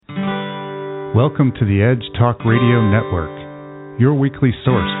Welcome to the Edge Talk Radio Network, your weekly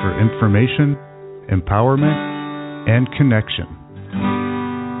source for information, empowerment, and connection.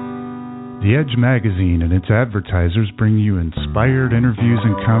 The Edge magazine and its advertisers bring you inspired interviews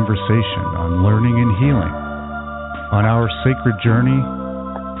and conversation on learning and healing, on our sacred journey,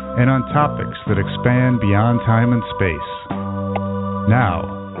 and on topics that expand beyond time and space. Now,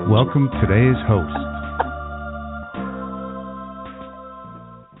 welcome today's host.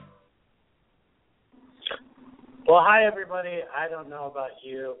 Well, hi, everybody. I don't know about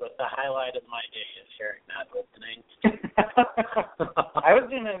you, but the highlight of my day is hearing that opening. I was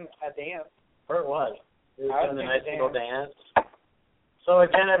doing a dance. Or it was. It was doing a nice little dance. So,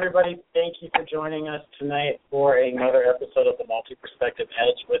 again, everybody, thank you for joining us tonight for another episode of the Multi-Perspective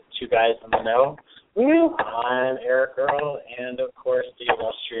Edge with 2GuysInTheKnow. I'm Eric Earl, and, of course, the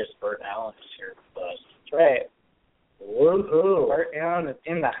illustrious Bert Allen is here with us. That's right. Woohoo. Bert Allen is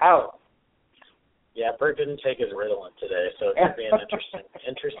in the house. Yeah, Bert didn't take his Ritalin today, so it's going to be an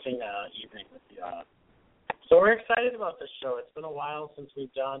interesting evening with you. So we're excited about this show. It's been a while since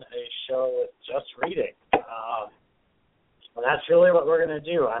we've done a show with just reading. And that's really what we're going to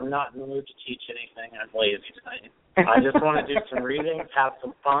do. I'm not in the mood to teach anything. I'm lazy tonight. I just want to do some reading, have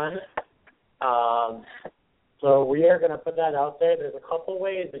some fun. So we are going to put that out there. There's a couple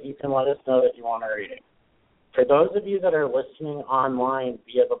ways that you can let us know that you want our reading. For those of you that are listening online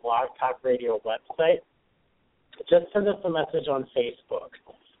via the Blog Talk Radio website, just send us a message on Facebook.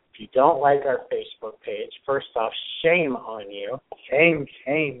 If you don't like our Facebook page, first off, shame on you. Shame.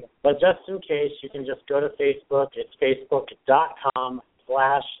 But just in case, you can just go to Facebook. It's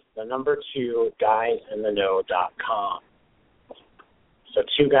facebook.com/2GuysInTheKnow.com. So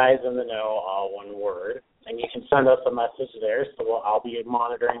 2GuysInTheKnow, all one word. And you can send us a message there, so I'll be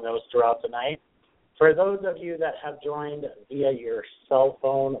monitoring those throughout the night. For those of you that have joined via your cell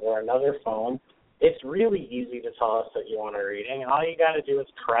phone or another phone, it's really easy to tell us that you want a reading. All you got to do is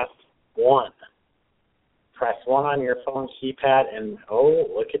press 1. Press 1 on your phone keypad, and oh,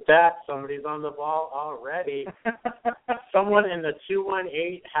 look at that. Somebody's on the ball already. Someone in the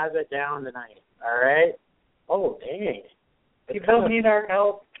 218 has it down tonight, all right? Oh, dang. People need our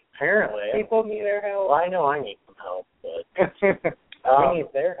help. Apparently. People need our help. Well, I know I need some help, but we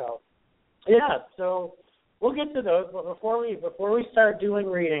need their help. Yeah, so we'll get to those, but before we start doing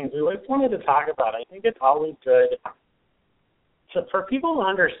readings, we just wanted to talk about, I think it's always good for people to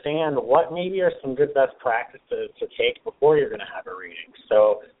understand what maybe are some good best practices to take before you're going to have a reading.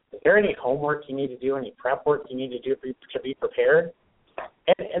 So is there any homework you need to do, any prep work you need to do to be prepared?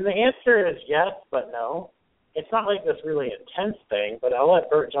 And the answer is yes, but no. It's not like this really intense thing, but I'll let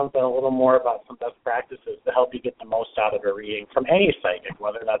Bert jump in a little more about some best practices to help you get the most out of a reading from any psychic,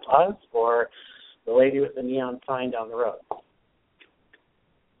 whether that's us or the lady with the neon sign down the road.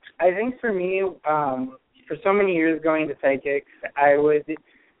 I think for me, for so many years going to psychics, I would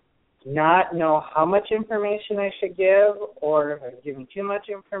not know how much information I should give, or if I was giving too much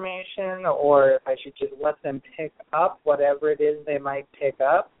information, or if I should just let them pick up whatever it is they might pick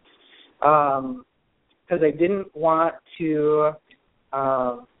up. Because I didn't want to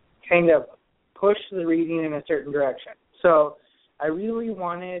kind of push the reading in a certain direction. So I really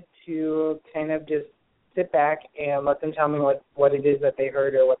wanted to kind of just sit back and let them tell me what it is that they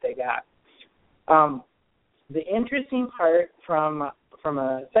heard or what they got. The interesting part from a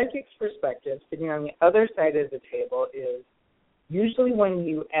psychic's perspective, sitting on the other side of the table, is usually when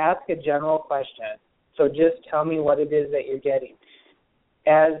you ask a general question, so just tell me what it is that you're getting.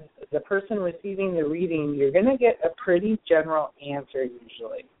 As the person receiving the reading, you're going to get a pretty general answer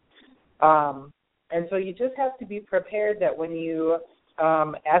usually. And so you just have to be prepared that when you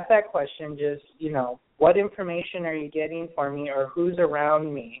ask that question, just, what information are you getting for me or who's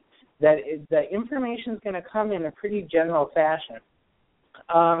around me, that the information is going to come in a pretty general fashion.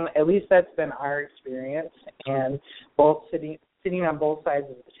 At least that's been our experience, and both sitting on both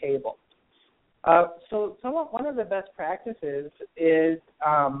sides of the table. So one of the best practices is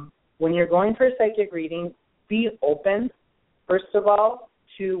when you're going for a psychic reading, be open, first of all,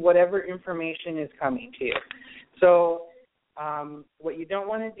 to whatever information is coming to you. So what you don't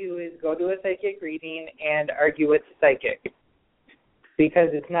want to do is go to a psychic reading and argue with the psychic, because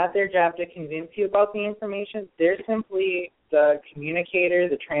it's not their job to convince you about the information. They're simply the communicator,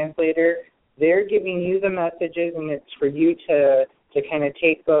 the translator. They're giving you the messages, and it's for you to kind of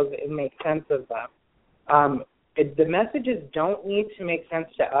take those and make sense of them. The messages don't need to make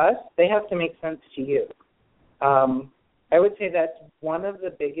sense to us. They have to make sense to you. I would say that's one of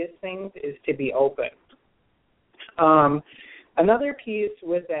the biggest things, is to be open. Another piece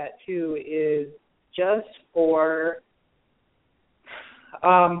with that, too, is just for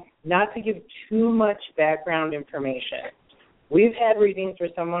not to give too much background information. We've had readings where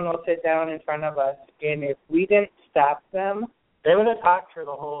someone will sit down in front of us, and if we didn't stop them, they would have talked for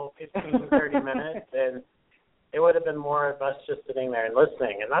the whole 15, 30 minutes, and it would have been more of us just sitting there and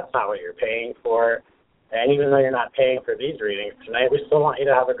listening, and that's not what you're paying for. And even though you're not paying for these readings tonight, we still want you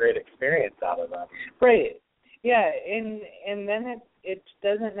to have a great experience out of them. Right. Yeah, and then it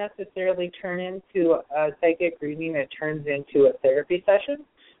doesn't necessarily turn into a psychic reading. It turns into a therapy session,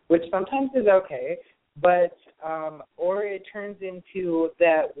 which sometimes is okay, but or it turns into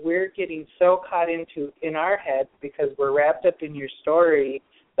that we're getting so caught in our heads because we're wrapped up in your story,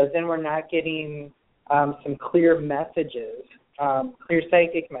 but then we're not getting some clear messages, clear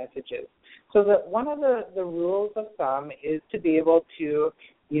psychic messages. So that one of the rules of thumb is to be able to,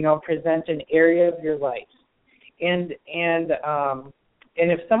 present an area of your life. And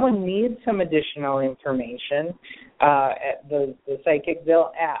if someone needs some additional information, the psychic,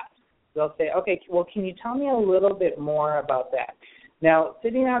 they'll ask. They'll say, okay, well, can you tell me a little bit more about that? Now,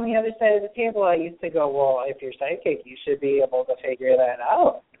 sitting on the other side of the table, I used to go, well, if you're psychic, you should be able to figure that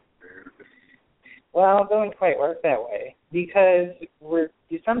out. Well, it doesn't quite work that way because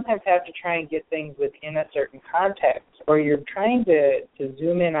you sometimes have to try and get things within a certain context, or you're trying to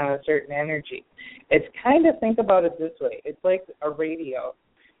zoom in on a certain energy. It's kind of, think about it this way. It's like a radio,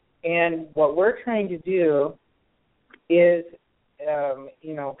 and what we're trying to do is,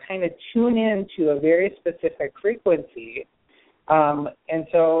 kind of tune in to a very specific frequency. And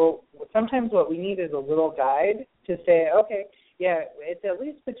so sometimes what we need is a little guide to say, okay, yeah, it's at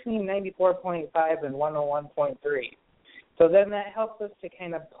least between 94.5 and 101.3. So then that helps us to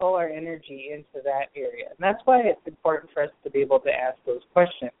kind of pull our energy into that area. And that's why it's important for us to be able to ask those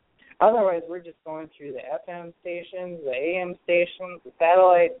questions. Otherwise, we're just going through the FM stations, the AM stations, the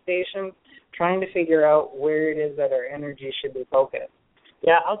satellite stations, trying to figure out where it is that our energy should be focused.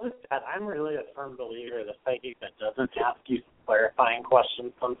 Yeah, I'll just add, I'm really a firm believer the psychic that doesn't ask you clarifying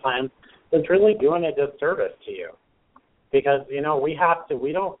questions sometimes is really doing a disservice to you. Because,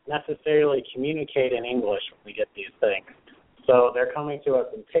 we don't necessarily communicate in English when we get these things. So they're coming to us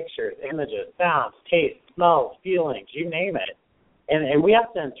in pictures, images, sounds, taste, smells, feelings, you name it. And we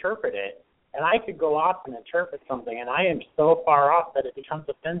have to interpret it. And I could go off and interpret something, and I am so far off that it becomes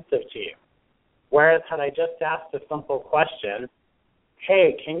offensive to you. Whereas had I just asked a simple question,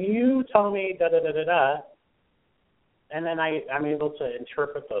 hey, can you tell me da-da-da-da-da, and then I'm able to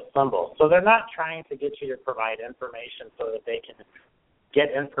interpret those symbols. So they're not trying to get you to provide information so that they can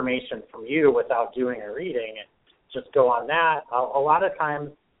get information from you without doing a reading and just go on that. A lot of times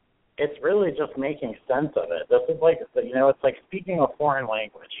it's really just making sense of it. This is like, it's like speaking a foreign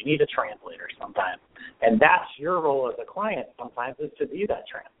language. You need a translator sometimes. And that's your role as a client sometimes, is to be that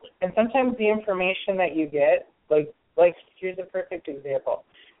translator. And sometimes the information that you get, like here's a perfect example.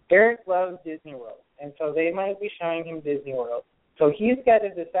 Eric loves Disney World, and so they might be showing him Disney World. So he's got to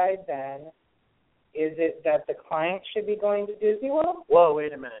decide then, is it that the client should be going to Disney World? Whoa,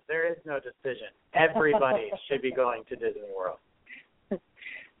 wait a minute. There is no decision. Everybody should be going to Disney World.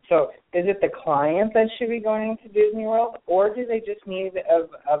 So is it the client that should be going to Disney World, or do they just need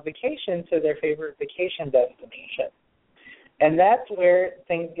a vacation to their favorite vacation destination? And that's where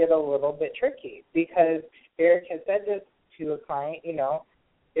things get a little bit tricky, because Eric has said this to a client,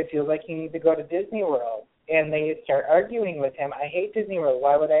 it feels like you need to go to Disney World. And they start arguing with him, I hate Disney World,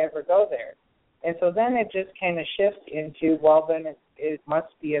 why would I ever go there? And so then it just kind of shifts into, well, then it must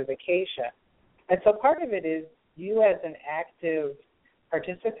be a vacation. And so part of it is you as an active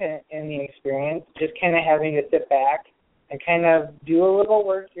participant in the experience, just kind of having to sit back and kind of do a little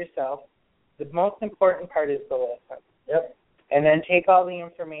work yourself. The most important part is to listen. Yep. And then take all the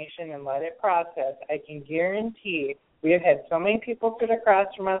information and let it process. I can guarantee we have had so many people sit across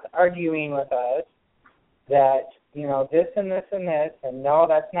from us arguing with us that, this and this and this, and no,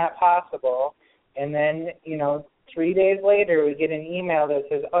 that's not possible. And then, 3 days later we get an email that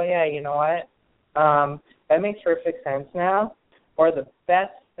says, oh, yeah, you know what, that makes perfect sense now. Or the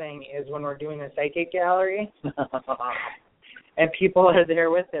best thing is when we're doing a psychic gallery and people are there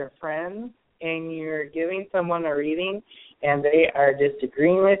with their friends and you're giving someone a reading and they are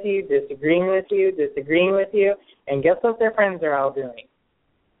disagreeing with you, and guess what their friends are all doing?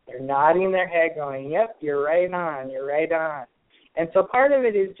 They're nodding their head going, yep, you're right on. And so part of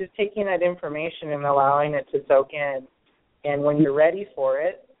it is just taking that information and allowing it to soak in. And when you're ready for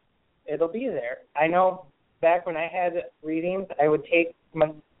it, it'll be there. I know back when I had readings, I would take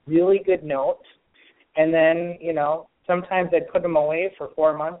my really good notes, and then, sometimes I'd put them away for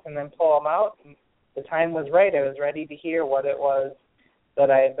 4 months and then pull them out. And the time was right. I was ready to hear what it was that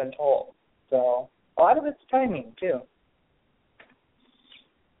I had been told. So a lot of it's timing, too.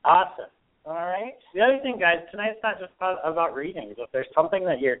 Awesome. All right. The other thing, guys, tonight's not just about readings. If there's something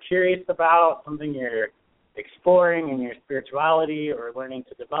that you're curious about, something you're exploring in your spirituality or learning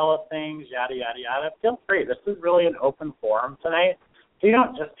to develop things, yada, yada, yada, feel free. This is really an open forum tonight. So you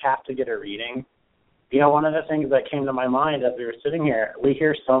don't just have to get a reading. You know, one of the things that came to my mind as we were sitting here, we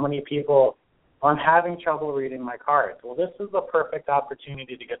hear so many people, I'm having trouble reading my cards. Well, this is the perfect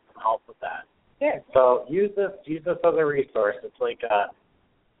opportunity to get some help with that. Yeah. So use this as a resource. It's like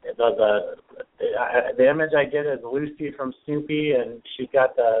the image I get is Lucy from Snoopy, and she's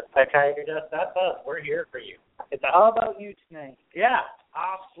got the psychiatry desk. That's us. We're here for you. It's all about you tonight. Yeah,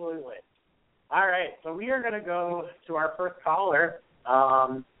 absolutely. All right, so we are going to go to our first caller.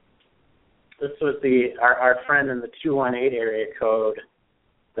 This was our friend in the 218 area code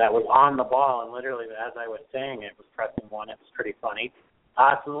that was on the ball, and literally as I was saying it was pressing 1. It was pretty funny.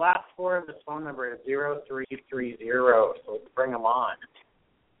 So the last 4 of this phone number is 0330, so let's bring them on.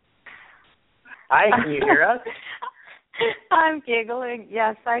 Hi, can you hear us? I'm giggling.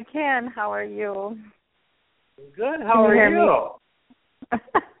 Yes, I can. How are you? Good. How are you?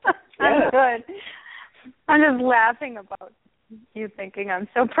 I'm good. I'm just laughing about you thinking I'm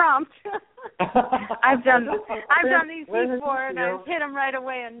so prompt. I've done these before, and I've hit them right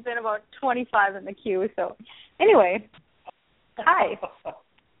away and been about 25 in the queue. So, anyway, hi.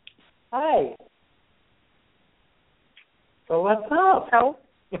 Hi. So what's up? So.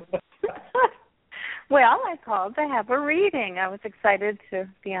 Well, I called to have a reading. I was excited to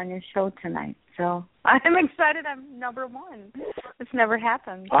be on your show tonight. So I'm excited I'm number 1. This never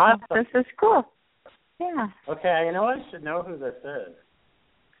happened. Awesome. This is cool. Yeah. Okay, you know what? I should know who this is.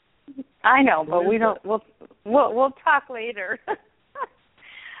 I know, but we don't. We'll talk later.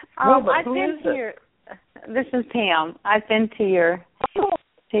 No, but I've who been is to your. This is Pam. I've been to your.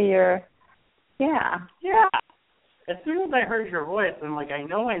 Yeah. Yeah. As soon as I heard your voice, I'm like, I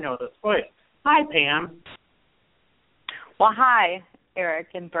know this voice. Hi, Pam. Well, hi, Eric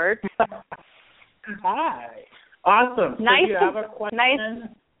and Bert. Hi. Awesome. So Nice. Do you have a question? Nice.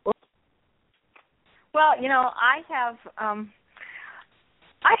 Well, you know, I had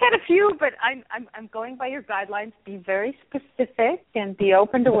a few, but I'm going by your guidelines. Be very specific and be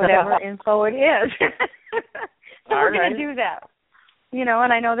open to whatever info it is. So we're going to do that. You know,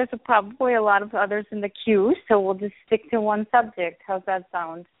 and I know there's probably a lot of others in the queue, so we'll just stick to one subject. How's that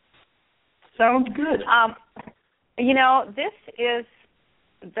sound? Sounds good. You know, this is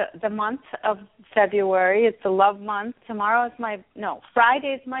the month of February. It's the love month.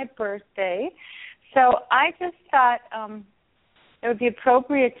 Friday is my birthday. So I just thought it would be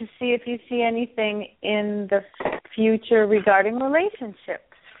appropriate to see if you see anything in the future regarding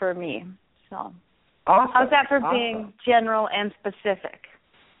relationships for me. So awesome. How's that for being general and specific?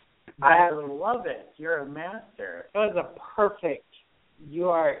 I love it. You're a master. That was a perfect. You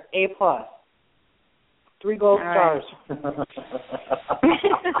are A+. 3 gold stars. Okay,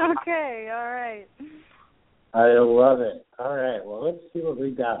 all right. I love it. All right, well, let's see what we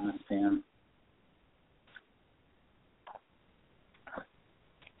got, Miss Pam.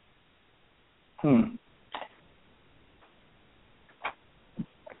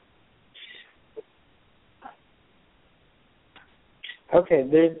 Okay,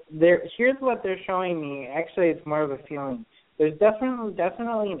 here's what they're showing me. Actually, it's more of a feeling. There's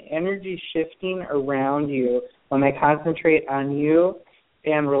definitely an energy shifting around you when they concentrate on you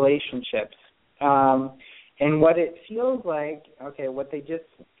and relationships. And what it feels like, what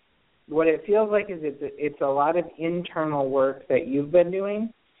it feels like is it's a lot of internal work that you've been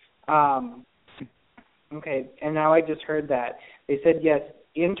doing. Okay, and now I just heard that. They said, yes,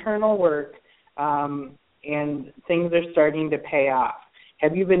 internal work, and things are starting to pay off.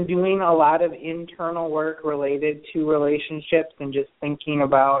 Have you been doing a lot of internal work related to relationships and just thinking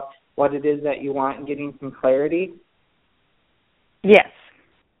about what it is that you want and getting some clarity? Yes.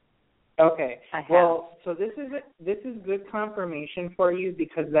 Okay. I have. Well, so this is good confirmation for you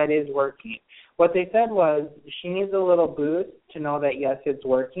because that is working. What they said was she needs a little boost to know that yes, it's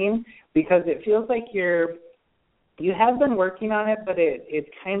working because it feels like you have been working on it, but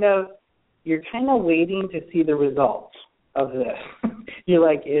you're kind of waiting to see the results of this. You're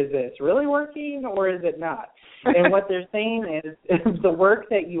like, is this really working or is it not? And what they're saying is the work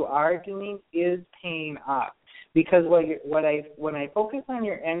that you are doing is paying off. Because when I focus on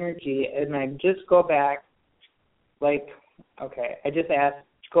your energy and I just go back, I just asked,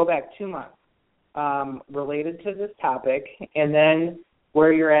 go back 2 months related to this topic, and then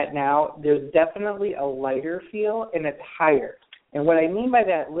where you're at now, there's definitely a lighter feel and it's higher. And what I mean by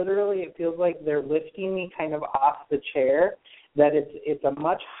that, literally, it feels like they're lifting me kind of off the chair, that it's a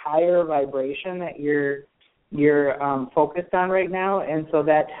much higher vibration that you're you're focused on right now. And so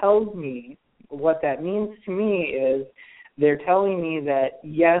that tells me, what that means to me is they're telling me that,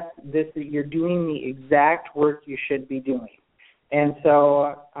 yes, you're doing the exact work you should be doing. And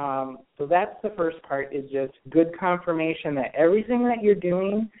so so that's the first part, is just good confirmation that everything that you're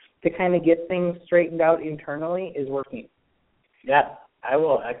doing to kind of get things straightened out internally is working. Yeah, I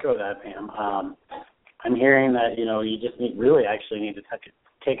will echo that, Pam. I'm hearing that, you just need to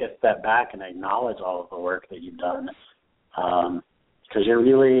take a step back and acknowledge all of the work that you've done. Because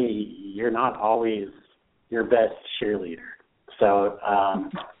you're not always your best cheerleader. So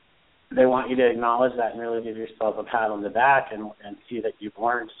they want you to acknowledge that and really give yourself a pat on the back and see that you've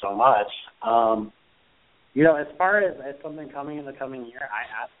learned so much. As far as something coming in the coming year, I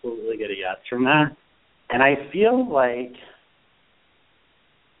absolutely get a yes from that. And I feel like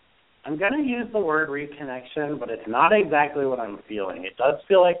I'm going to use the word reconnection, but it's not exactly what I'm feeling. It does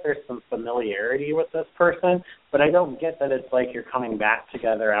feel like there's some familiarity with this person, but I don't get that it's like you're coming back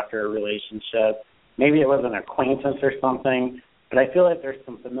together after a relationship. Maybe it was an acquaintance or something, but I feel like there's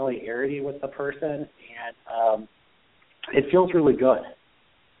some familiarity with the person, and it feels really good.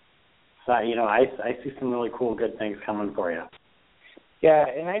 So, I see some really cool, good things coming for you. Yeah,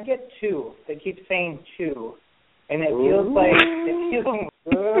 and I get two. They keep saying two, and it feels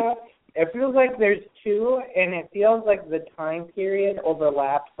like there's two, and it feels like the time period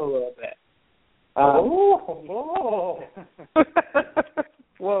overlaps a little bit.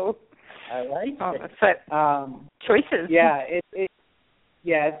 Whoa! I like it. Choices. Yeah,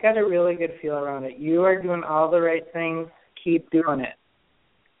 it's got a really good feel around it. You are doing all the right things. Keep doing it.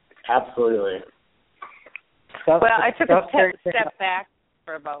 Absolutely. I took a step back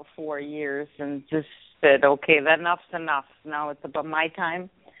for about 4 years and just said, okay, enough's enough. Now it's about my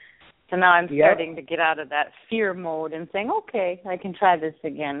time. So now I'm starting to get out of that fear mode and saying, okay, I can try this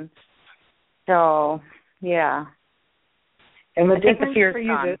again. So, yeah. And the difference for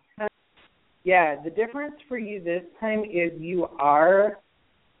you this time, the difference for you this time is you are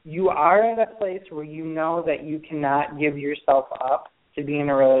at a place where you know that you cannot give yourself up to be in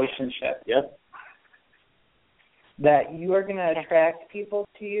a relationship. Yep. That you are going to attract people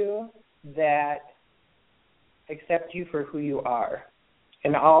to you that accept you for who you are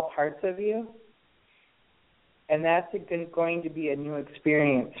in all parts of you. And that's going to be a new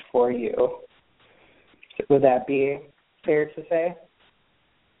experience for you. Would that be fair to say?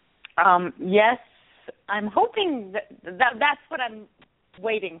 Yes. I'm hoping that's what I'm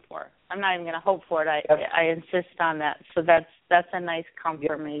waiting for. I'm not even going to hope for it. I insist on that. So that's a nice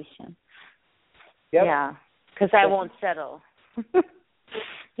confirmation. Yep. Yeah, because I won't settle.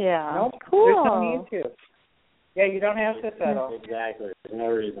 Yeah. Nope. Cool. There's no need to. Yeah, you don't have to settle. Exactly. There's no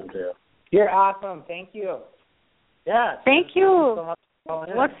reason to. You're awesome. Thank you. Yeah. Thank you. So much for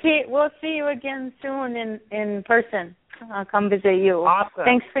We'll see you again soon in person. I'll come visit you. Awesome.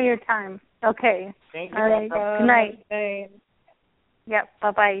 Thanks for your time. Okay. Thank you. All right. Good night. Hey. Yep.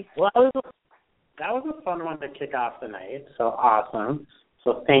 Bye-bye. Well, that was a fun one to kick off the night. So awesome.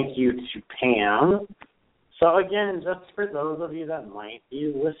 So thank you to Pam. So again, just for those of you that might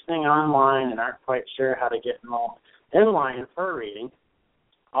be listening online and aren't quite sure how to get in line for a reading,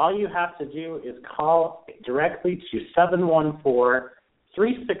 all you have to do is call directly to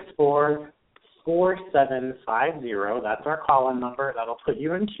 714-364-4750. That's our call-in number. That'll put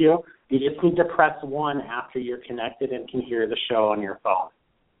you in queue. You just need to press 1 after you're connected and can hear the show on your phone.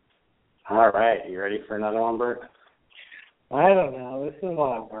 All right. You ready for another one, Bert? I don't know. This is a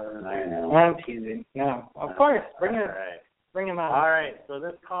lot of work. I know. I'm teasing. No, of course. Bring it. Right. Bring him out. All right. So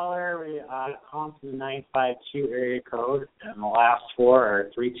this caller, we called to the 952 area code, and the last 4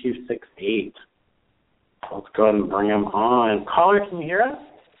 are 3268. Let's go ahead and bring him on. Caller, can you hear us?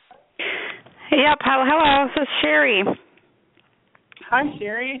 Yep. Hello. This is Sherry. Hi,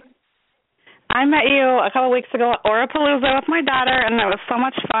 Sherry. I met you a couple of weeks ago at Orapalooza with my daughter, and it was so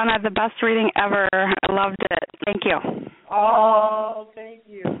much fun. I had the best reading ever. I loved it. Thank you. Oh, thank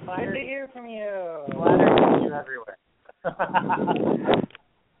you. Glad to hear from you. Glad to see you everywhere.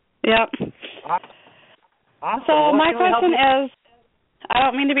 Yep. Awesome. So my question is, I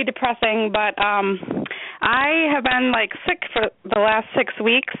don't mean to be depressing, but I have been sick for the last 6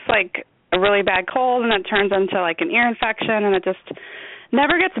 weeks, a really bad cold, and it turns into an ear infection, and it just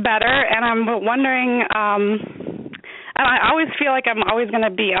never gets better. And I'm wondering, I always feel like I'm always going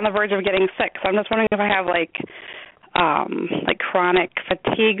to be on the verge of getting sick. So I'm just wondering if I have chronic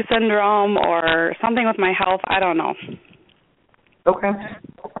fatigue syndrome or something with my health. I don't know. Okay.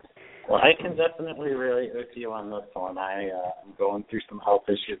 Well, I can definitely relate with you on this one. I'm going through some health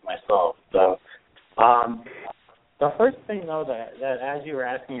issues myself. So The first thing, though, that as you were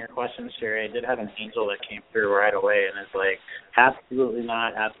asking your question, Sherry, I did have an angel that came through right away, and it's like, absolutely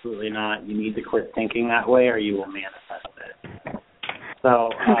not, absolutely not. You need to quit thinking that way, or you will manifest it.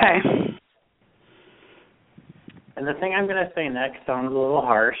 So, okay. And the thing I'm going to say next sounds a little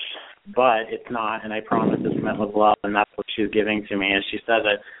harsh, but it's not, and I promise it's meant with love, and that's what she's giving to me. And she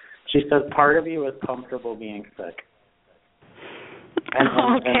says part of you is comfortable being sick. And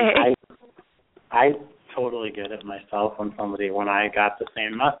I totally get it myself when I got the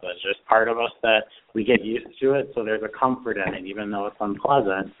same message. There's part of us that we get used to it, so there's a comfort in it. Even though it's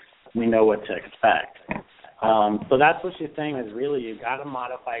unpleasant, we know what to expect. So that's what she's saying is really you've got to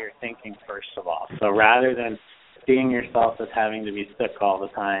modify your thinking first of all. So rather than seeing yourself as having to be sick all the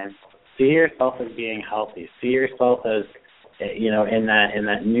time, see yourself as being healthy. See yourself as, you know, in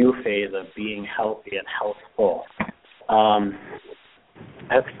that new phase of being healthy and healthful.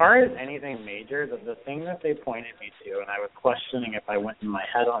 As far as anything major, the thing that they pointed me to, and I was questioning if I went in my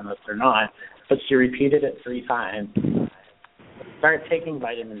head on this or not, but she repeated it 3 times, start taking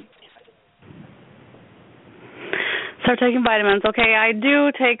vitamins. Start taking vitamins. Okay, I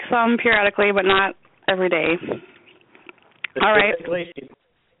do take some periodically, but not every day. All right.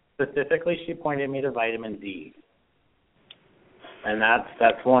 Specifically, she pointed me to vitamin D. And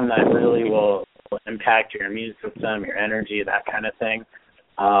that's one that really will impact your immune system, your energy, that kind of thing.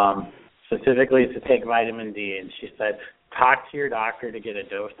 Specifically to take vitamin D, and she said, talk to your doctor to get a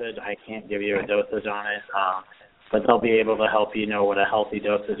dosage. I can't give you a dosage on it, but they'll be able to help you know what a healthy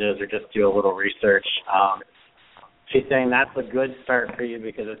dosage is or just do a little research. She's saying that's a good start for you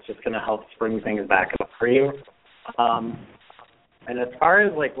because it's just going to help spring things back up for you. And as far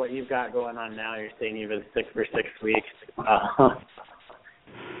as like what you've got going on now, you're saying you've been sick for 6 weeks.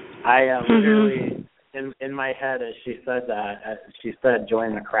 I literally, in my head, as she said that, she said,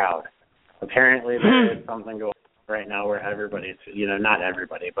 join the crowd. Apparently there is something going on right now where everybody's, you know, not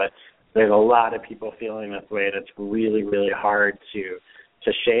everybody, but there's a lot of people feeling this way, and it's really, really hard to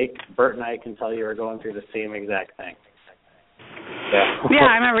shake. Bert and I can tell you are going through the same exact thing. Yeah,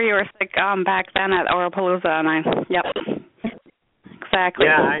 I remember you were sick back then at Orapalooza, and yep. Exactly.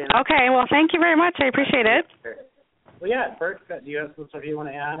 Yeah, okay, well, thank you very much. I appreciate it. Well, yeah, Bert, do you have some stuff you want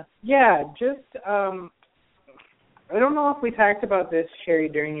to add? Yeah, just, I don't know if we talked about this, Sherry,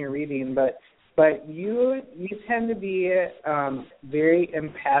 during your reading, but you tend to be very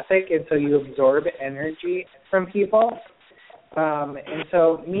empathic, and so you absorb energy from people. And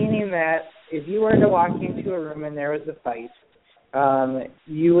so meaning that if you were to walk into a room and there was a fight,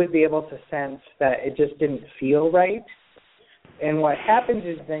 you would be able to sense that it just didn't feel right. And what happens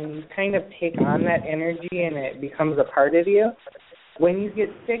is then you kind of take on that energy and it becomes a part of you. When you get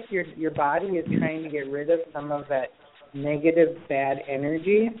sick, your body is trying to get rid of some of that negative, bad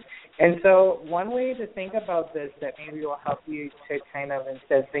energy. And so one way to think about this that maybe will help you to kind of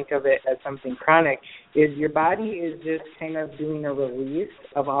instead think of it as something chronic is your body is just kind of doing a release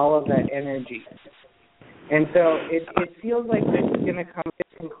of all of that energy. And so it feels like this is going to come to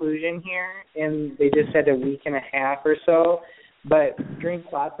a conclusion here, and they just said a week and a half or so. But drink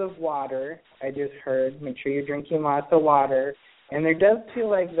lots of water, I just heard. Make sure you're drinking lots of water. And there does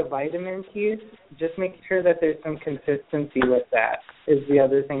feel like the vitamin piece, just make sure that there's some consistency with that is the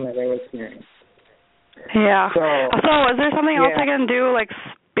other thing that I was hearing. Yeah. So is there something else I can do, like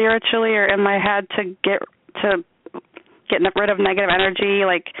spiritually or in my head to get rid of negative energy?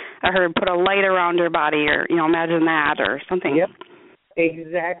 Like I heard put a light around your body or, you know, imagine that or something. Yep.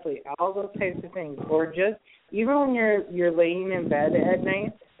 Exactly. All those types of things. Or just even when you're laying in bed at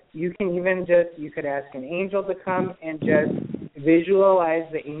night, you could ask an angel to come and just visualize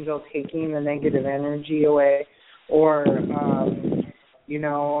the angel taking the negative energy away, or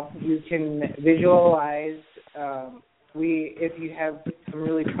you can visualize if you have some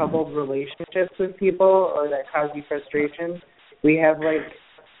really troubled relationships with people or that cause you frustration, we have like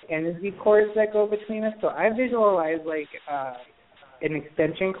energy cords that go between us. So I visualize like an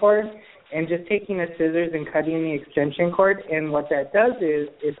extension cord and just taking the scissors and cutting the extension cord, and what that does is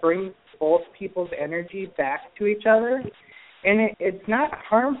it brings both people's energy back to each other, and it's not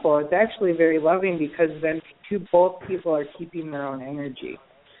harmful. It's actually very loving because then both people are keeping their own energy.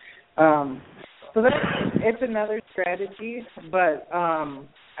 So it's another strategy, but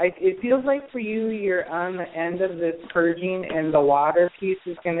it feels like for you, you're on the end of this purging, and the water piece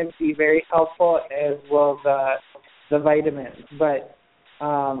is going to be very helpful, as well the vitamins. But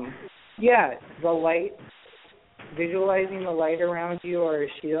the light, visualizing the light around you or a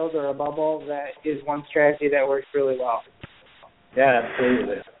shield or a bubble, that is one strategy that works really well. Yeah,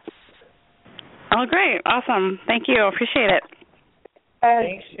 absolutely. Oh, great. Awesome. Thank you. Appreciate it.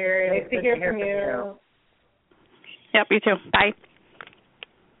 Thanks, Sherry. Nice to hear from you. Yep, you too. Bye.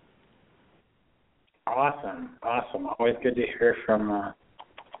 Awesome. Always good to hear from a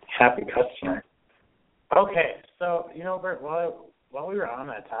happy customer. Okay, so, Bert, while we were on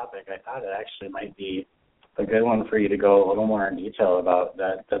that topic, I thought it actually might be a good one for you to go a little more in detail about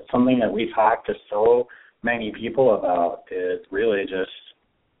that. That's something that we talk to so many people about, is really just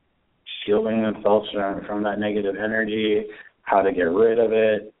shielding themselves from that negative energy, how to get rid of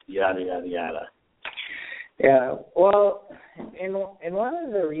it, yada, yada, yada. Yeah, well, and one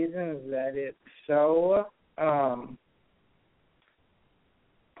of the reasons that it's so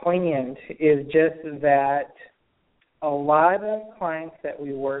poignant is just that a lot of clients that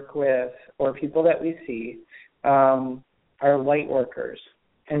we work with or people that we see are light workers.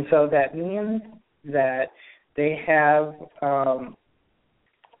 And so that means that they have,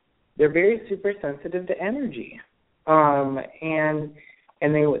 they're very super sensitive to energy. And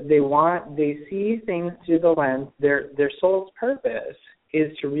they see things through the lens. Their soul's purpose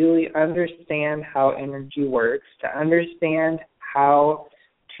is to really understand how energy works, to understand how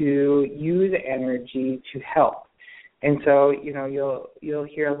to use energy to help. And so, you'll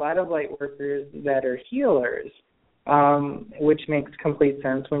hear a lot of light workers that are healers, which makes complete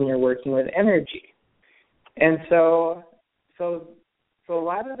sense when you're working with energy. And so a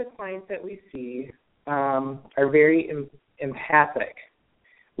lot of the clients that we see are very empathic,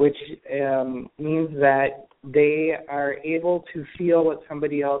 which means that they are able to feel what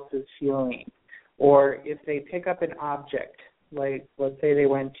somebody else is feeling. Or if they pick up an object, like let's say they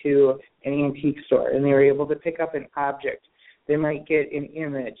went to an antique store and they were able to pick up an object, they might get an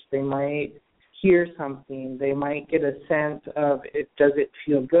image, they might hear something, they might get a sense of does it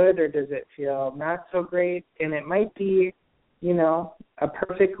feel good or does it feel not so great, and it might be, a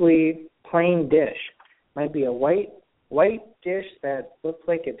perfectly plain dish. It might be a white dish that looks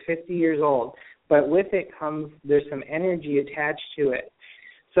like it's 50 years old, but with it there's some energy attached to it.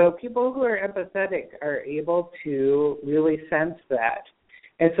 So people who are empathetic are able to really sense that.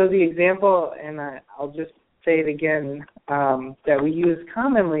 And so the example, and I'll just say it again, that we use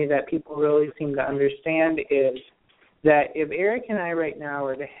commonly that people really seem to understand is that if Eric and I right now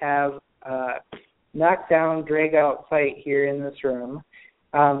were to have a knockdown, drag-out fight here in this room,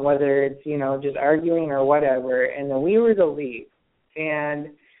 whether it's, just arguing or whatever, and then we were to leave, and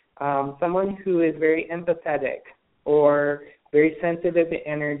someone who is very empathetic or very sensitive to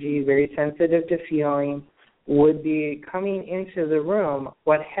energy, very sensitive to feeling, would be coming into the room.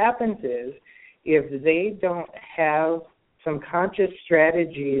 What happens is, if they don't have some conscious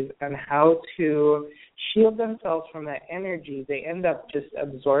strategies on how to shield themselves from that energy, they end up just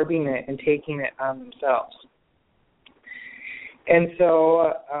absorbing it and taking it on themselves. And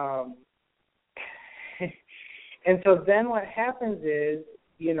so, then what happens is,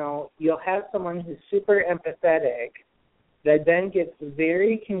 you'll have someone who's super empathetic that then gets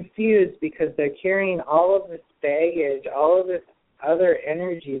very confused because they're carrying all of this baggage, all of this other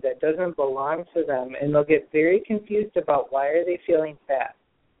energy that doesn't belong to them, and they'll get very confused about why are they feeling sad?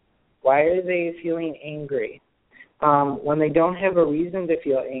 Why are they feeling angry when they don't have a reason to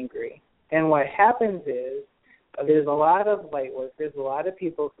feel angry? And what happens is there's a lot of light workers, a lot of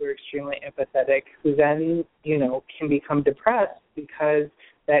people who are extremely empathetic who then, can become depressed because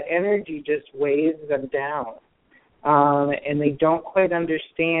that energy just weighs them down. And they don't quite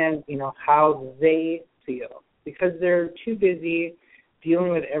understand, how they feel because they're too busy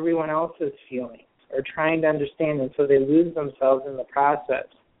dealing with everyone else's feelings or trying to understand them, so they lose themselves in the process.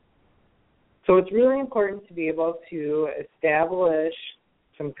 So it's really important to be able to establish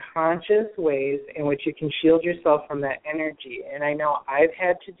some conscious ways in which you can shield yourself from that energy. And I know I've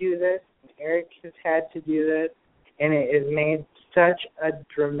had to do this, and Eric has had to do this, and it has made such a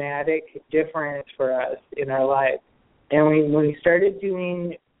dramatic difference for us in our lives. And when we started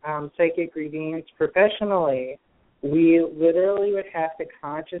doing psychic readings professionally, we literally would have to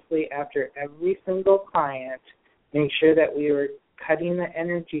consciously, after every single client, make sure that we were cutting the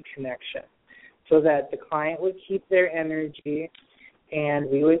energy connection so that the client would keep their energy and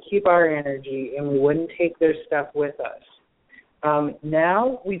we would keep our energy and we wouldn't take their stuff with us.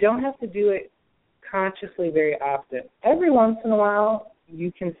 Now we don't have to do it consciously very often. Every once in a while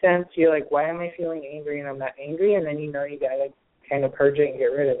you can sense, you're like, why am I feeling angry and I'm not angry? And then you got to kind of purge it and get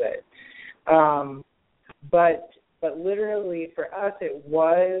rid of it. But literally for us it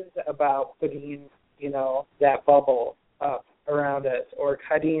was about putting, that bubble up around us or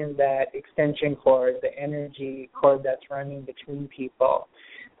cutting that extension cord, the energy cord that's running between people.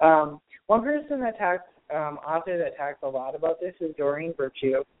 One person that talks, author that talks a lot about this is Doreen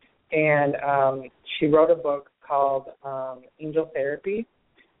Virtue, and she wrote a book called Angel Therapy,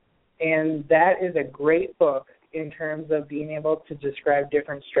 and that is a great book in terms of being able to describe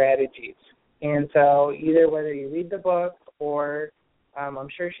different strategies. And so either whether you read the book or I'm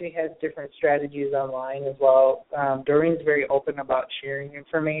sure she has different strategies online as well. Doreen's very open about sharing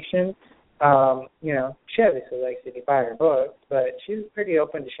information. She obviously likes to buy her books, but she's pretty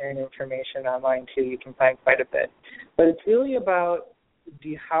open to sharing information online too. You can find quite a bit. But it's really about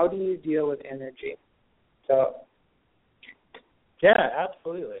how do you deal with energy. So. Yeah,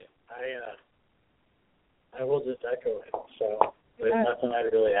 absolutely. I will just echo it. So there's nothing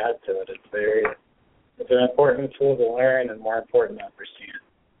I'd really add to it. It's an important tool to learn and more important to understand.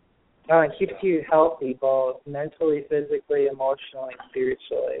 Oh, it keeps you healthy, both mentally, physically, emotionally,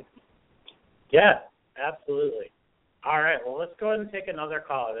 spiritually. Yeah, absolutely. All right, well, let's go ahead and take another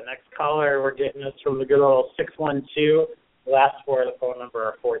caller. The next caller we're getting is from the good old 612. The last four of the phone number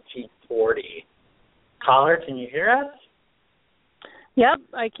are 1440. Caller, can you hear us? Yep,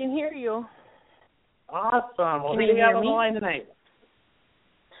 I can hear you. Awesome. Well, who do we have on the line tonight?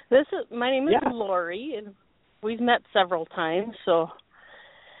 My name is Lori, and we've met several times. So,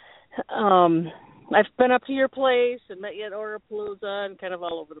 I've been up to your place and met you at Orapalooza and kind of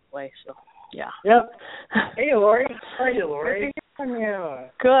all over the place. So, yeah. Yep. Hey, Lori. How are you, Lori?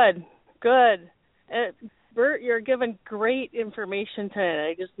 Good. Bert, you're giving great information tonight.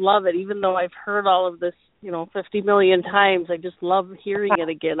 I just love it. Even though I've heard all of this, 50 million times, I just love hearing it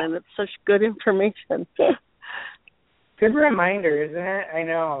again, and it's such good information. Good reminder, isn't it? I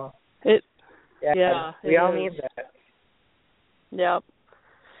know. Yeah, we all need that. Yep.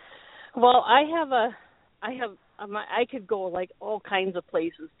 Well, I could go like all kinds of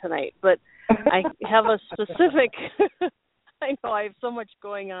places tonight, but I have a specific. I know I have so much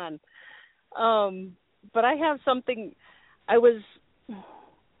going on, but I have something. I was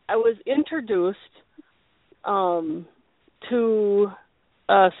introduced to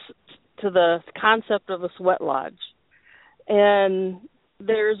the concept of a sweat lodge. And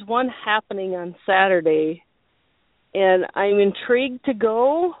there's one happening on Saturday, and I'm intrigued to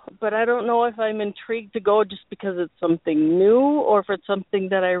go, but I don't know if I'm intrigued to go just because it's something new or if it's something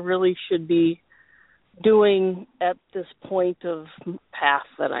that I really should be doing at this point of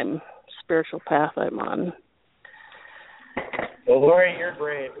spiritual path I'm on. Well, Lori, you're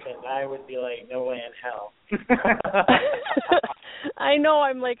brave, because I would be like, no way in hell. I know,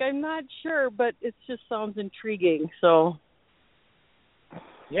 I'm not sure, but it just sounds intriguing, so.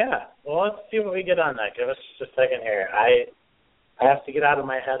 Yeah, well, let's see what we get on that. Give us just a second here. I have to get out of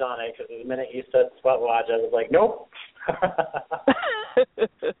my head on it, because the minute you said sweat lodge, I was like, nope.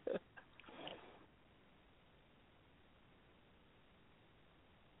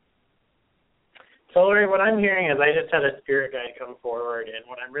 So, Lori, what I'm hearing is I just had a spirit guide come forward, and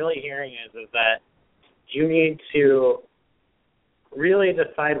what I'm really hearing is that you need to really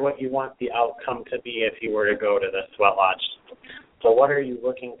decide what you want the outcome to be if you were to go to the sweat lodge. So what are you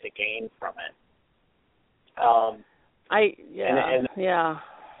looking to gain from it? I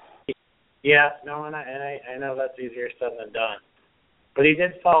know that's easier said than done. But he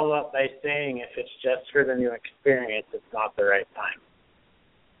did follow up by saying if it's just for the new experience, it's not the right time.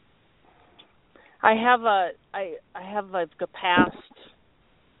 I have a past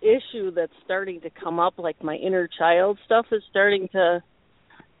issue that's starting to come up, like my inner child stuff is starting to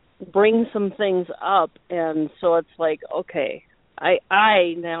bring some things up, and so it's like, okay,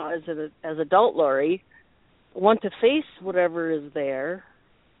 I now as adult Lori want to face whatever is there,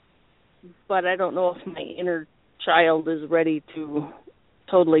 but I don't know if my inner child is ready to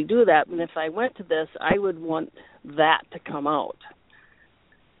totally do that. And if I went to this, I would want that to come out.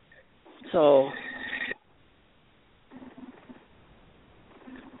 So,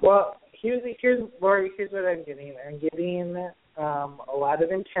 well, here's Lori. Here's what I'm getting. I'm getting a lot of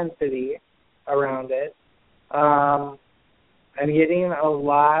intensity around it. I'm getting a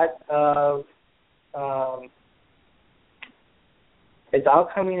lot of. It's all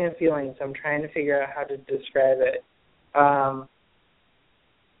coming in feelings. I'm trying to figure out how to describe it.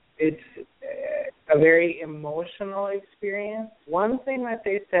 It's a very emotional experience. One thing that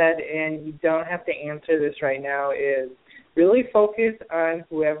they said, and you don't have to answer this right now, is really focus on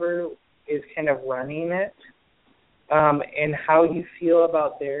whoever is kind of running it and how you feel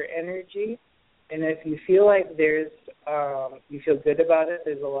about their energy. And if you feel like you feel good about it,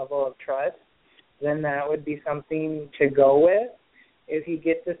 there's a level of trust, then that would be something to go with. If you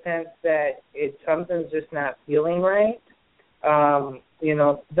get the sense that something's just not feeling right,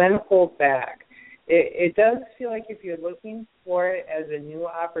 then hold back. It does feel like if you're looking for it as a new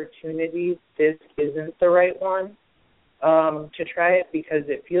opportunity, this isn't the right one to try it, because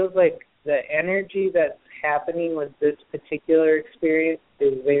it feels like the energy that's happening with this particular experience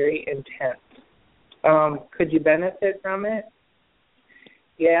is very intense. Could you benefit from it?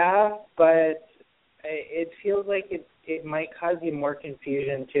 Yeah, but it feels like it might cause you more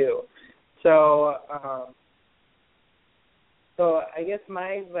confusion too. So I guess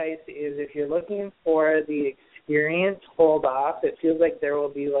my advice is, if you're looking for the experience, hold off. It feels like there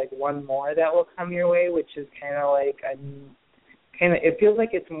will be like one more that will come your way, which is kind of like it feels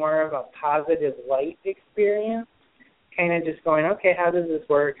like it's more of a positive light experience. Kind of just going, okay, how does this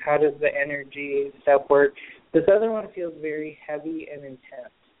work? How does the energy stuff work? This other one feels very heavy and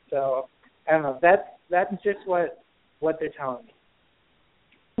intense. So I don't know. That's just what they're telling me.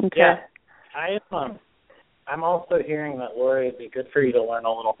 Okay. Yeah, I'm also hearing that, Lori, it'd be good for you to learn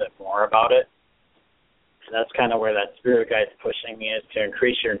a little bit more about it. And that's kind of where that spirit guide's pushing me, is to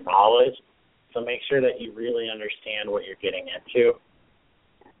increase your knowledge. So make sure that you really understand what you're getting into.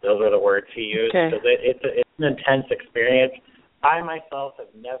 Those are the words he used. Okay. Because it's an intense experience. I myself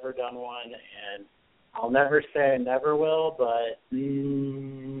have never done one, and I'll never say I never will, but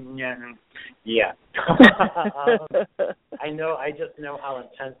yeah. I just know how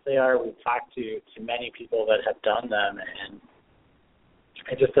intense they are. We've talked to many people that have done them, and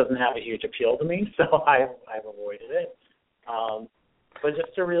it just doesn't have a huge appeal to me, so I've avoided it. But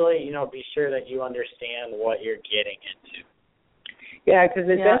just to really, be sure that you understand what you're getting into. Yeah, because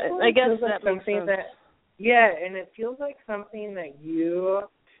it definitely I guess feels like that makes something sense. and it feels like something that you,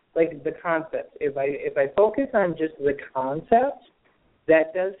 like the concept. If I focus on just the concept,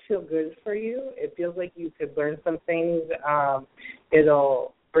 that does feel good for you. It feels like you could learn some things.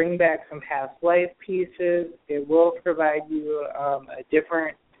 It'll bring back some past life pieces. It will provide you a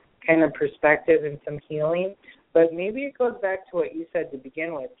different kind of perspective and some healing. But maybe it goes back to what you said to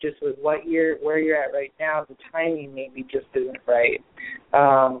begin with, just with where you're at right now. The timing maybe just isn't right,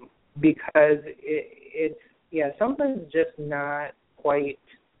 because something's just not quite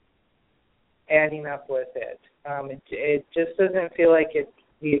adding up with it. It just doesn't feel like it's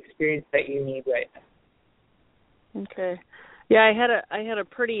the experience that you need right now. Okay. Yeah, I had a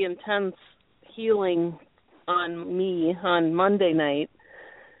pretty intense healing on me on Monday night,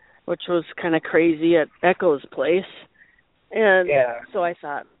 which was kind of crazy at Echo's place. And so I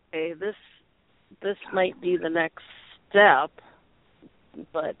thought, hey, this might be the next step,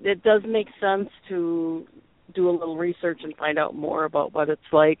 but it does make sense to do a little research and find out more about what it's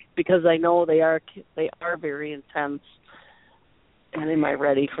like, because I know they are very intense. And am I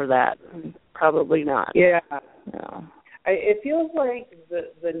ready for that? Probably not. Yeah. No. It feels like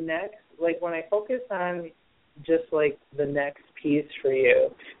the next, like when I focus on just like the next piece for you,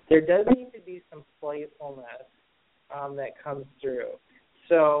 there does need to be some playfulness that comes through.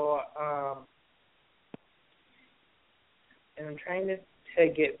 So, and I'm trying to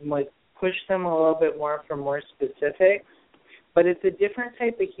get push them a little bit more for more specifics, but it's a different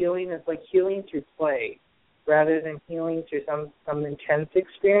type of healing. It's like healing through play rather than healing through some intense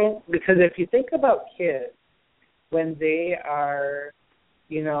experience. Because if you think about kids, when they are,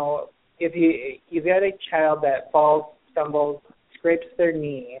 if you've got a child that falls, stumbles, scrapes their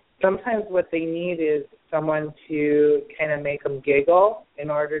knee, sometimes what they need is someone to kind of make them giggle in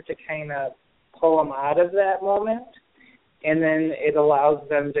order to kind of pull them out of that moment. And then it allows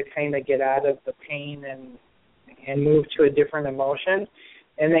them to kind of get out of the pain and move to a different emotion.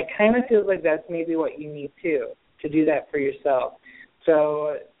 And it kind of feels like that's maybe what you need too, to do that for yourself.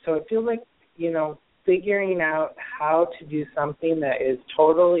 So it feels like, figuring out how to do something that is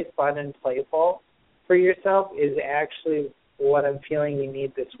totally fun and playful for yourself is actually what I'm feeling you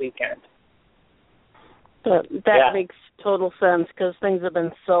need this weekend. That makes total sense, because things have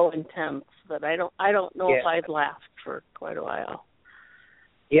been so intense that I don't know if I'd laughed for quite a while.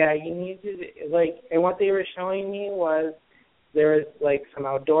 Yeah, you need to, and what they were showing me was there was some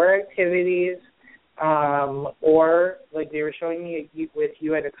outdoor activities, or they were showing me with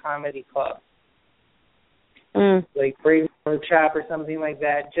you at a comedy club. Like Brave Workshop or something like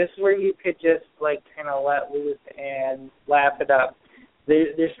that, just where you could just kind of let loose and laugh it up.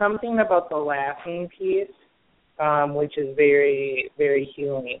 There's something about the laughing piece, which is very, very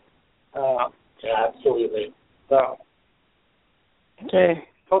healing. Absolutely. So. Okay.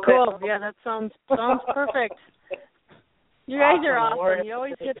 Cool. Yeah, that sounds perfect. You guys are awesome. You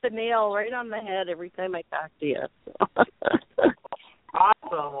always hit the nail right on the head every time I talk to you. So.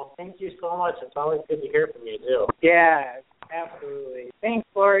 Awesome. Well, thank you so much. It's always good to hear from you, too. Yeah, absolutely. Thanks,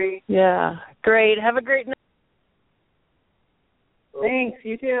 Lori. Yeah, great. Have a great night. Thanks,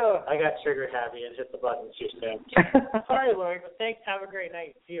 you too. I got trigger happy and hit the button too soon. Sorry, Lori, but thanks. Have a great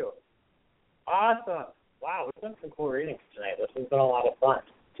night, too. Awesome. Wow, we've done some cool readings tonight. This has been a lot of fun.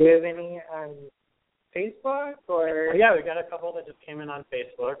 Do you have any on Facebook? Or? Yeah, we got a couple that just came in on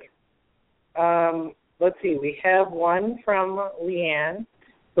Facebook. Let's see. We have one from Leanne,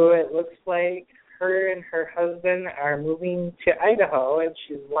 who it looks like her and her husband are moving to Idaho, and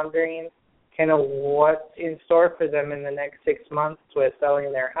she's wondering kind of what's in store for them in the next 6 months with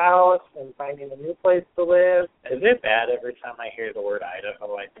selling their house and finding a new place to live. Is it bad every time I hear the word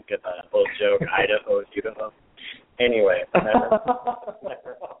Idaho? I think it's a little joke. Idaho is beautiful. Anyway, never.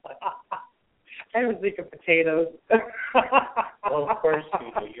 I was thinking potatoes. Well, of course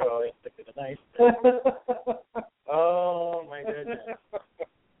you do. You always think of the nice thing. Oh, my goodness.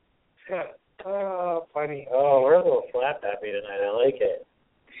 Oh, funny. Oh, we're a little flap-happy tonight. I like it.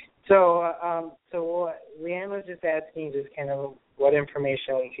 So Leanne was just asking just kind of what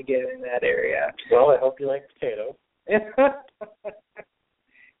information we could get in that area. Well, I hope you like potatoes.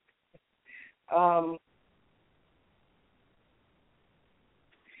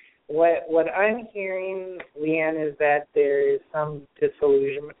 What I'm hearing, Leanne, is that there is some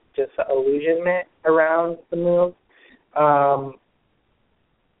disillusionment around the move.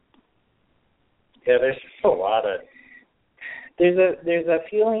 Yeah, there's just a lot of. There's a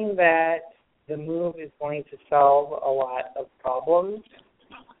feeling that the move is going to solve a lot of problems,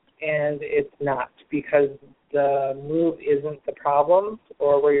 and it's not, because the move isn't the problem,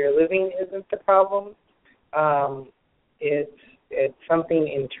 or where you're living isn't the problem. It's something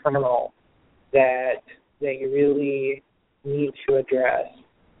internal that you really need to address,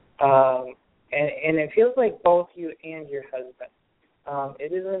 and it feels like both you and your husband.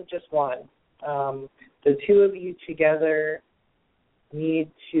 It isn't just one. The two of you together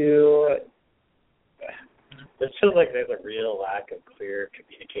need to. It feels like there's a real lack of clear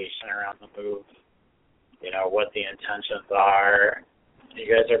communication around the move. You know, what the intentions are.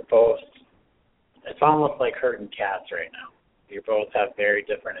 You guys are both. It's almost like herding cats right now. You both have very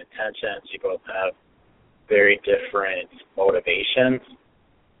different intentions. You both have very different motivations,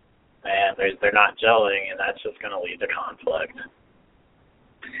 and they're not gelling, and that's just going to lead to conflict.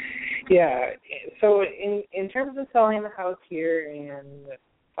 Yeah. So in terms of selling the house here and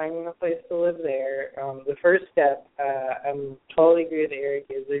finding a place to live there, the first step, I'm totally agree with Eric,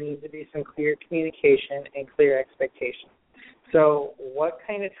 is there needs to be some clear communication and clear expectations. So what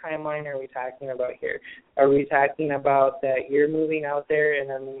kind of timeline are we talking about here? Are we talking about that you're moving out there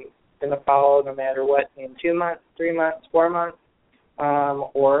and I'm going to follow no matter what in 2 months, 3 months, 4 months,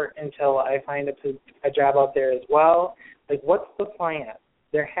 or until I find a job out there as well? Like, what's the plan?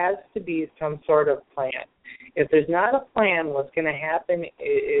 There has to be some sort of plan. If there's not a plan, what's going to happen,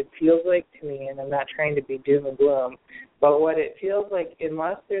 it feels like to me, and I'm not trying to be doom and gloom, but what it feels like,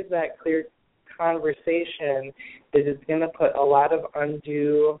 unless there's that clear conversation, is it's going to put a lot of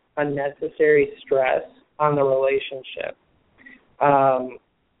undue, unnecessary stress on the relationship,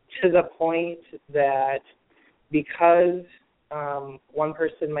 to the point that because one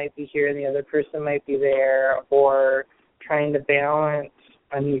person might be here and the other person might be there, or trying to balance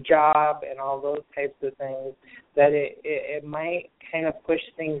a new job and all those types of things, that it might kind of push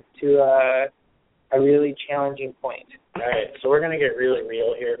things to a really challenging point. All right, so we're going to get really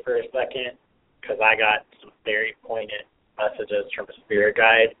real here for a second, because I got some very poignant messages from a spirit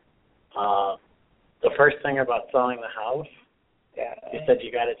guide. The first thing about selling the house, you said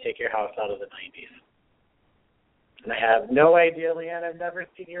you got to take your house out of the 90s. And I have no idea, Leanne. I've never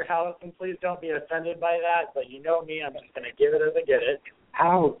seen your house, and please don't be offended by that. But you know me, I'm just going to give it as I get it.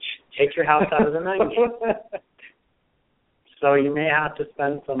 Ouch. Take your house out of the 90s. So you may have to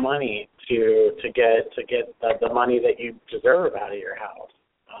spend some money to get the money that you deserve out of your house.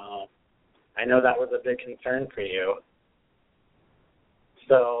 I know that was a big concern for you.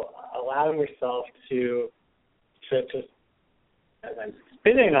 So allow yourself to as I'm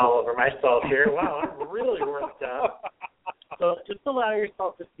spinning all over myself here. Wow, I'm really worked up. So just allow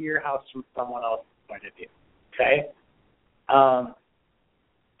yourself to see your house from someone else's point of view. Okay?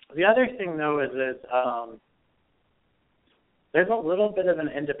 The other thing, though, is there's a little bit of an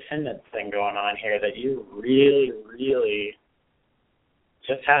independence thing going on here that you really, really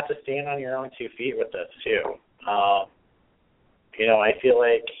just have to stand on your own 2 feet with this, too. You know, I feel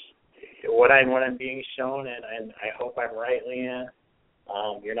like what I'm being shown, and I hope I'm right, Leanne,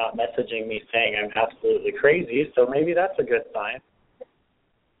 you're not messaging me saying I'm absolutely crazy, so maybe that's a good sign.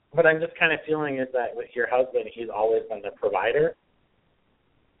 What I'm just kind of feeling is that with your husband, he's always been the provider.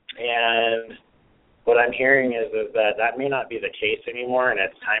 And what I'm hearing is that may not be the case anymore, and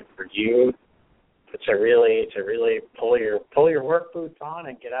it's time for you to really pull your work boots on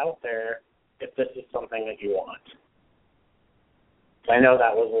and get out there if this is something that you want. I know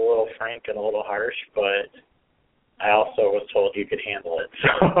that was a little frank and a little harsh, but I also was told you could handle it.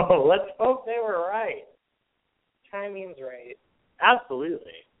 So let's hope they were right. Timing's right.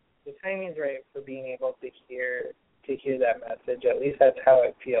 Absolutely. timing's right for being able to hear that message. At least that's how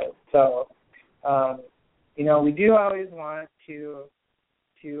it feels. So, we do always want to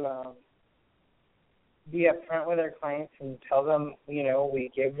be upfront with our clients and tell them, we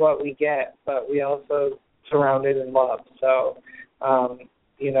give what we get, but we also surround it in love. So,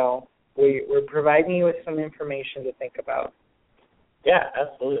 we're providing you with some information to think about. Yeah,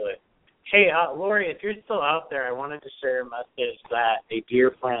 absolutely. Hey, Lori, if you're still out there, I wanted to share a message that a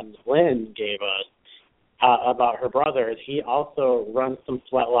dear friend, Lynn, gave us about her brothers. He also runs some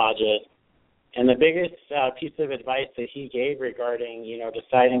sweat lodges, and the biggest piece of advice that he gave regarding,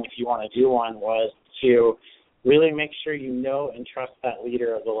 deciding if you want to do one was to really make sure you know and trust that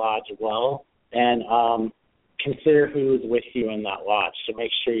leader of the lodge well, and consider who's with you in that lodge to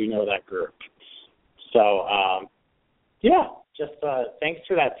make sure you know that group. So, just thanks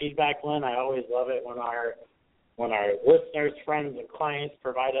for that feedback, Lynn. I always love it when our listeners, friends, and clients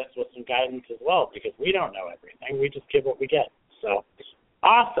provide us with some guidance as well, because we don't know everything. We just give what we get. So,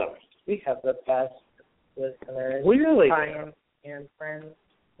 awesome. We have the best listeners, we really clients, and friends.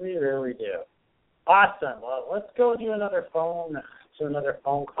 We really do. Awesome. Well, let's go to another phone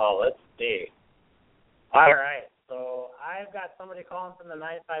call. Let's see. All right. So I've got somebody calling from the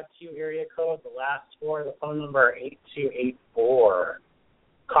 952 area code. The last four of the phone number 8284.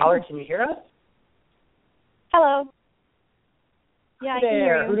 Caller, can you hear us? Hello. Yeah, I can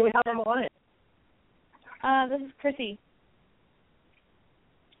hear you. Who do we have on the line? This is Chrissy.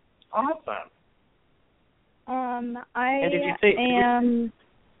 Awesome. And did you say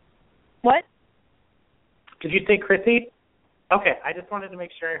what? Did you say Chrissy? Okay, I just wanted to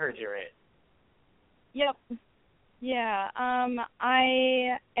make sure I heard you right. Yep. Yeah.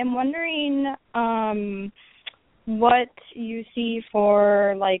 I am wondering what you see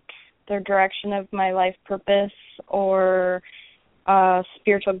for the direction of my life purpose or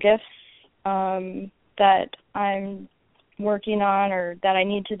spiritual gifts that I'm working on or that I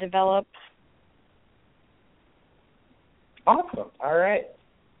need to develop. Awesome. All right.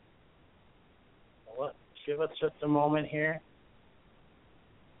 Well, give us just a moment here.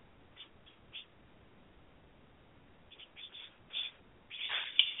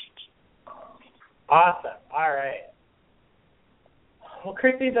 Awesome. All right. Well,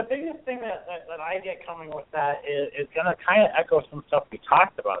 Chrissy, the biggest thing that I get coming with that is going to kind of echo some stuff we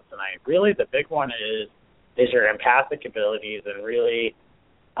talked about tonight. Really, the big one is your empathic abilities and really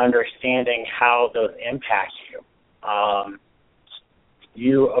understanding how those impact you.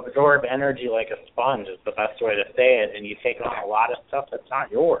 You absorb energy like a sponge is the best way to say it, and you take on a lot of stuff that's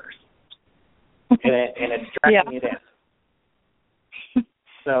not yours, and it's dragging you down.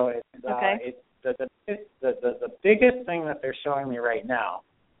 So it's okay. The biggest thing that they're showing me right now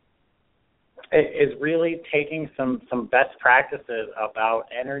is really taking some best practices about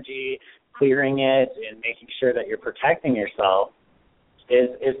energy, clearing it, and making sure that you're protecting yourself.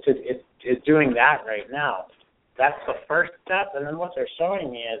 Is doing that right now. That's the first step, and then what they're showing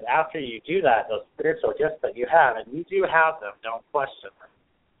me is after you do that, those spiritual gifts that you have, and you do have them, don't question them.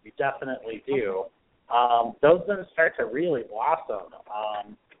 You definitely do. Those then start to really blossom.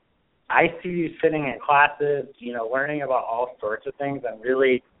 I see you sitting in classes, learning about all sorts of things, and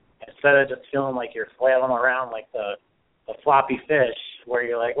really, instead of just feeling like you're flailing around like the floppy fish, where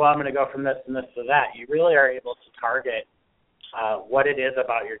you're like, well, I'm going to go from this and this to that, you really are able to target what it is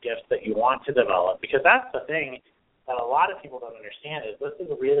about your gifts that you want to develop. Because that's the thing that a lot of people don't understand is this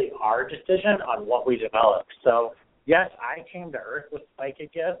is really our decision on what we develop. So, yes, I came to Earth with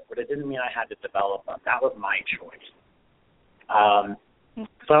psychic gifts, but it didn't mean I had to develop them. That was my choice.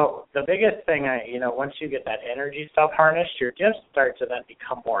 So the biggest thing, once you get that energy stuff harnessed, your gifts start to then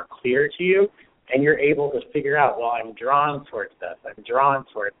become more clear to you, and you're able to figure out, well, I'm drawn towards this, I'm drawn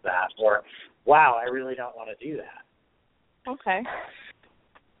towards that, or, wow, I really don't want to do that. Okay.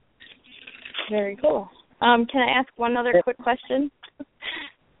 Very cool. Can I ask one other quick question?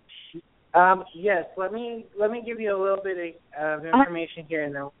 Yes. Let me give you a little bit of information here,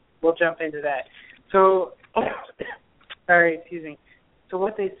 and then we'll jump into that. So, sorry, excuse me. So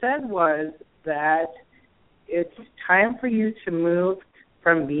what they said was that it's time for you to move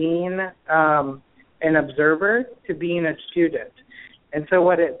from being an observer to being a student. And so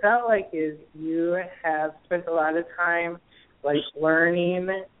what it felt like is you have spent a lot of time learning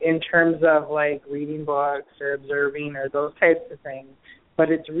in terms of reading books or observing or those types of things. But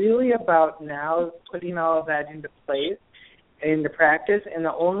it's really about now putting all of that into place, into practice. And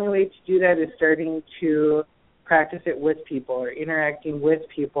the only way to do that is starting to practice it with people or interacting with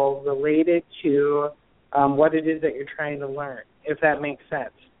people related to what it is that you're trying to learn, if that makes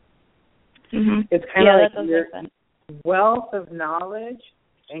sense. Mm-hmm. It's kind of like your wealth of knowledge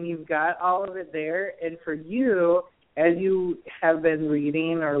and you've got all of it there. And for you, as you have been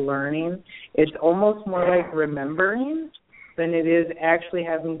reading or learning, it's almost more like remembering than it is actually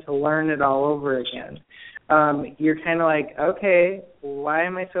having to learn it all over again. You're kind of like, okay, why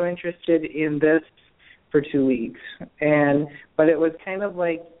am I so interested in this for 2 weeks? But it was kind of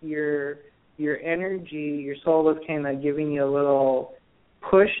like your energy, your soul was kind of giving you a little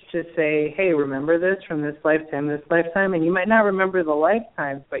push to say, hey, remember this from this lifetime, and you might not remember the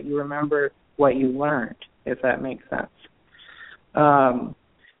lifetimes, but you remember what you learned, if that makes sense.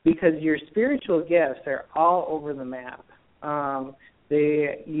 Because your spiritual gifts are all over the map.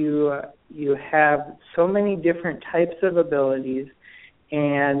 You have so many different types of abilities,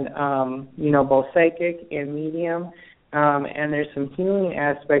 and both psychic and medium, and there's some healing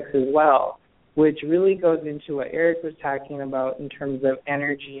aspects as well, which really goes into what Eric was talking about in terms of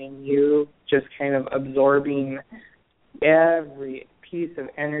energy and you just kind of absorbing every piece of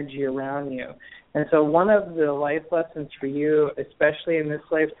energy around you. And so one of the life lessons for you, especially in this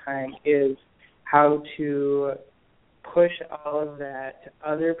lifetime, is how to push all of that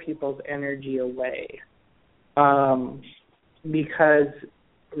other people's energy away. Because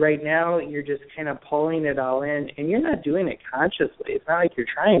right now you're just kind of pulling it all in, and you're not doing it consciously. It's not like you're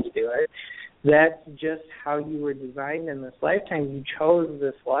trying to do it. That's just how you were designed in this lifetime. You chose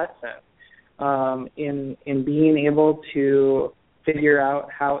this lesson in being able to figure out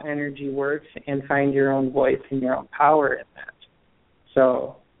how energy works and find your own voice and your own power in that.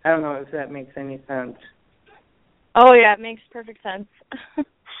 So I don't know if that makes any sense. Oh, yeah, it makes perfect sense.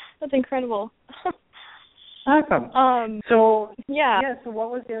 That's incredible. Awesome. So what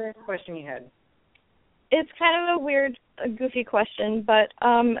was the other question you had? It's kind of a weird, goofy question, but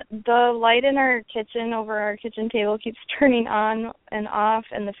the light in our kitchen over our kitchen table keeps turning on and off,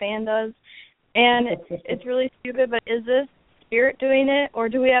 and the fan does. And it's really stupid, but is this spirit doing it, or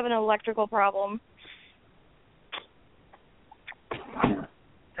do we have an electrical problem?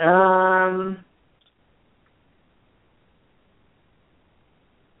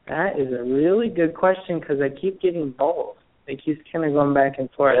 That is a really good question because I keep getting both. It keeps kind of going back and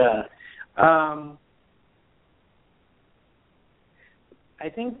forth. Yeah. I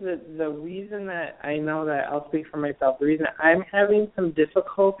think that the reason that I know that I'll speak for myself, the reason I'm having some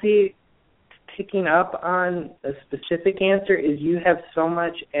difficulty picking up on a specific answer is you have so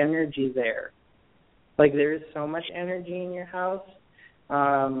much energy there. Like there is so much energy in your house.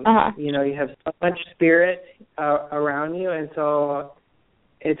 You have so much spirit around you, and so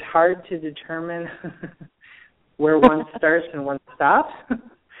it's hard to determine where one starts and one stops,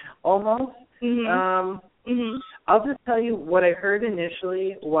 almost. I'll just tell you what I heard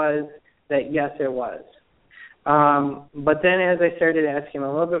initially was that, yes, it was. But then as I started asking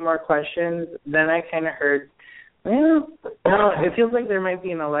a little bit more questions, then I kind of heard, no, it feels like there might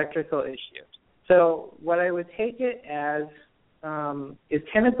be an electrical issue. So what I would take it as is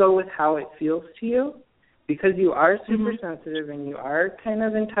kind of go with how it feels to you, because you are super sensitive and you are kind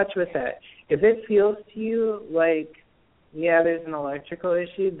of in touch with that. If it feels to you like, yeah, there's an electrical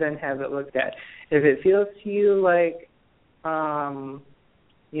issue, then have it looked at. If it feels to you like, something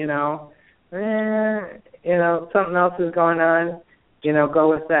else is going on, go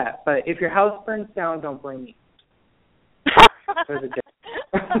with that. But if your house burns down, don't blame me. I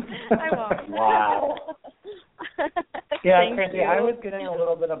won't. Wow. Yeah, Chrissy, I was getting a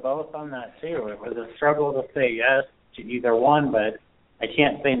little bit of both on that, too. It was a struggle to say yes to either one, but I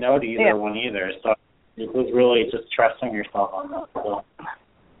can't say no to either one either. So it was really just trusting yourself on that. So.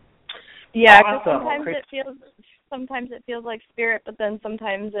 Yeah, because sometimes it feels like spirit, but then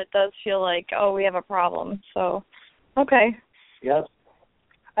sometimes it does feel like, oh, we have a problem. So, okay. Yep.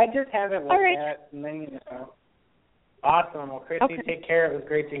 I just have it with that, and then Awesome. Well, Chrissy, take care. It was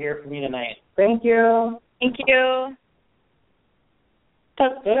great to hear from you tonight. Thank you. Thank you.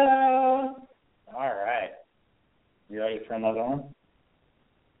 Ta-da! All right. You ready for another one?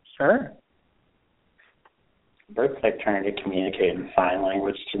 Sure. Bert's trying to communicate in sign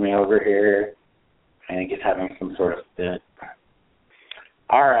language to me over here. I think he's having some sort of fit.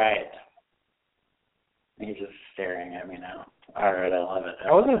 All right. He's just staring at me now. All right, I love it.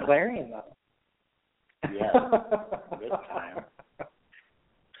 I wasn't glaring, though. Yeah. Good time.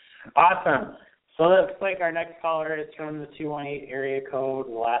 Awesome. So it looks like our next caller is from the 218 area code.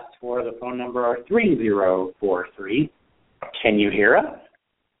 The last four of the phone number are 3043. Can you hear us?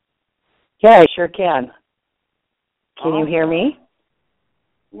 Yeah, I sure can. Can you hear me?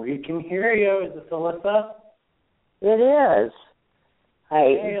 We can hear you. Is this Alyssa? It is.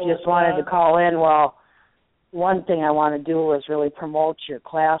 I just wanted to call in. Well, one thing I want to do is really promote your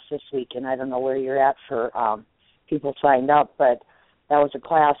class this week, and I don't know where you're at for people signed up, but that was a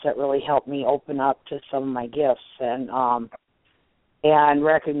class that really helped me open up to some of my gifts and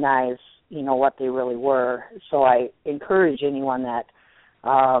recognize, you know, what they really were. So I encourage anyone that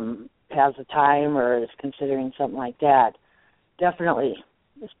has the time or is considering something like that, definitely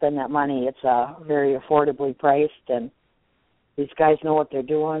spend that money. It's very affordably priced, and these guys know what they're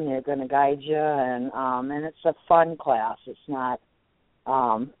doing. They're going to guide you, and it's a fun class. It's not,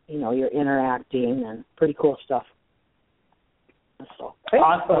 you know, you're interacting and pretty cool stuff. So,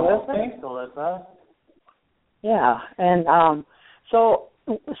 awesome. Thanks, Alyssa. Yeah, and so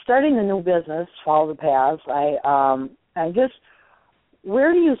starting a new business, Follow the Paths, I just,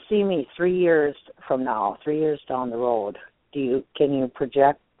 where do you see me 3 years from now, 3 years down the road? Can you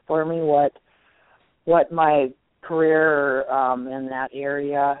project for me what my career in that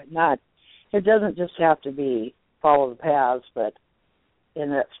area, it doesn't just have to be Follow the Paths, but in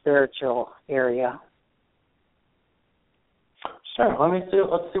that spiritual area? Sure. Let's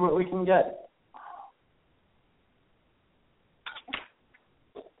see what we can get.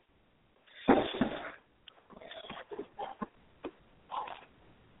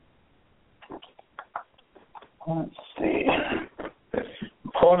 Let's see.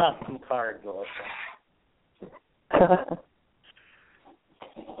 I'm pulling out some cards, Alyssa.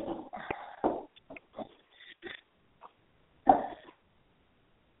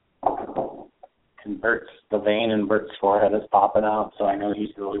 And the vein in Bert's forehead is popping out, so I know he's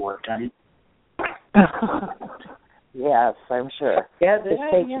really working. Yes, I'm sure. Yeah, they're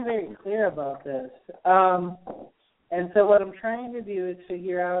not being very clear about this. And so what I'm trying to do is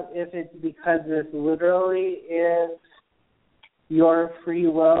figure out if it's because this literally is your free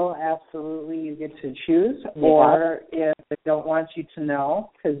will, absolutely you get to choose, or if they don't want you to know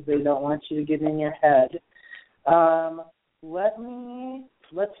because they don't want you to get in your head.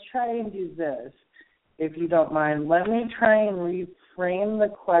 Let's try and do this, if you don't mind. Let me try and reframe the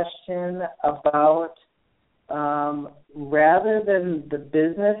question about rather than the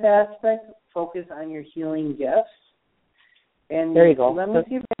business aspect, focus on your healing gifts. And there you go. Let me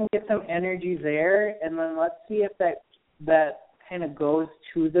see if I can get some energy there, and then let's see if that kind of goes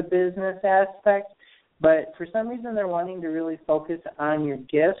to the business aspect. But for some reason, they're wanting to really focus on your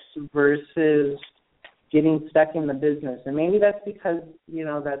gifts versus getting stuck in the business. And maybe that's because, you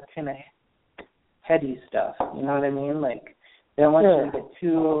know, that's kind of heady stuff. You know what I mean? Like, they don't want you to get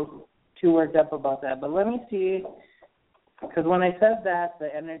too worked up about that. But let me see, because when I said that,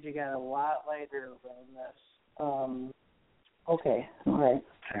 the energy got a lot lighter around this. Okay. All right.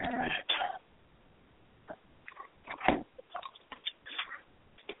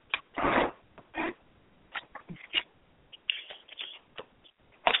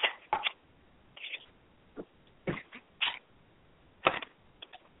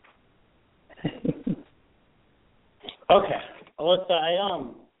 Okay, Alyssa,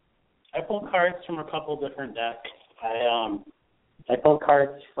 I pulled cards from a couple different decks. I pulled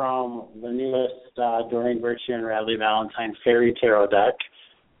cards from the newest Doreen Virtue and Radley Valentine Fairy Tarot deck.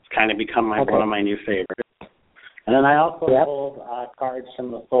 It's kind of become one of my new favorites. And then I also pulled cards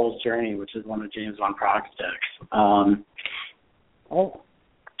from the Soul's Journey, which is one of James Von Prock's decks. And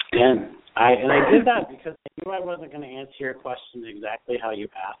I did that because I knew I wasn't going to answer your question exactly how you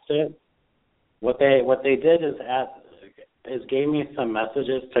asked it. What they did is gave me some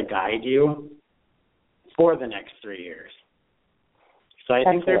messages to guide you for the next 3 years. So I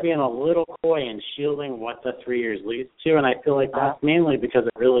think they're being a little coy and shielding what the 3 years leads to, and I feel like that's mainly because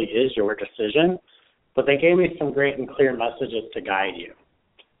it really is your decision. But they gave me some great and clear messages to guide you.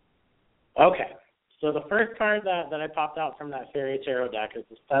 Okay, so the first card that I popped out from that Fairy Tarot deck is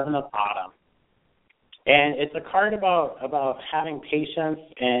the Seven of Autumn. And it's a card about having patience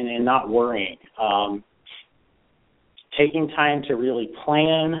and not worrying, taking time to really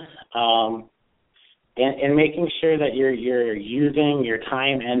plan, and making sure that you're using your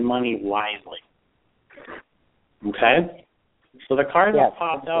time and money wisely. Okay? So the card that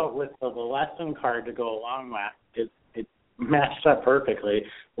popped out with the lesson card to go along with, it matched up perfectly,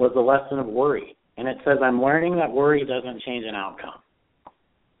 was the lesson of worry. And it says, I'm learning that worry doesn't change an outcome.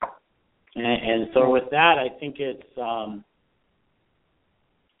 And so with that, I think it's a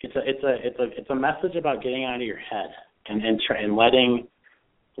message about getting out of your head and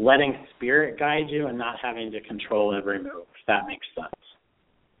letting spirit guide you and not having to control every move. If that makes sense.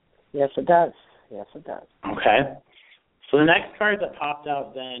 Yes, it does. Yes, it does. Okay. So the next card that popped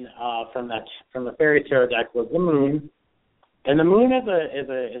out then from the Fairy Tarot deck was the Moon, and the Moon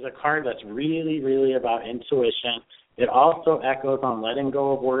is a card that's really, really about intuition. It also echoes on letting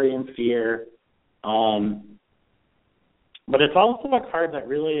go of worry and fear, but it's also a card that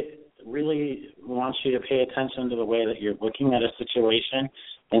really really wants you to pay attention to the way that you're looking at a situation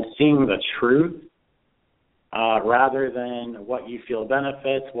and seeing the truth rather than what you feel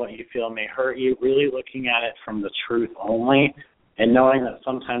benefits, what you feel may hurt you, really looking at it from the truth only and knowing that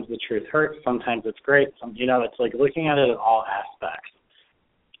sometimes the truth hurts, sometimes it's great. It's like looking at it at all aspects.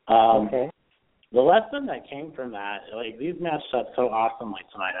 Okay. The lesson that came from that, like these matched up so awesomely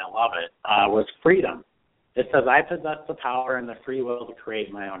tonight, I love it, was freedom. It says, I possess the power and the free will to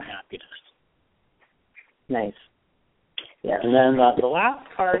create my own happiness. Nice. Yes. And then the last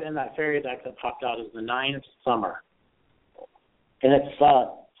card in that fairy deck that popped out is the Nine of Summer. And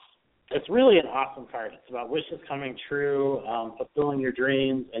it's really an awesome card. It's about wishes coming true, fulfilling your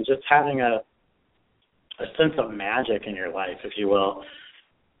dreams, and just having a sense of magic in your life, if you will.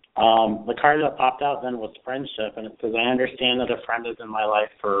 The card that popped out then was friendship, and it says, I understand that a friend is in my life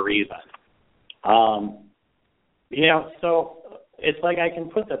for a reason. So it's like I can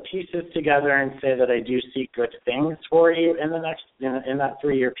put the pieces together and say that I do see good things for you in the next in that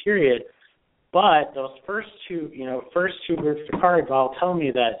 3-year period. But those first two groups of cards all tell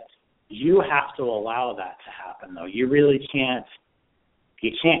me that you have to allow that to happen, though. You really can't.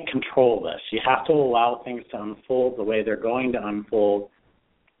 You can't control this. You have to allow things to unfold the way they're going to unfold,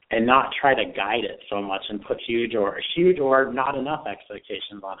 and not try to guide it so much and put huge or not enough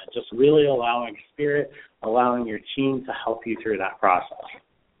expectations on it. Just really allowing spirit, allowing your team to help you through that process.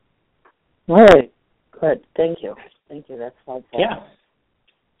 All right. Good. Thank you. That's helpful. Yeah.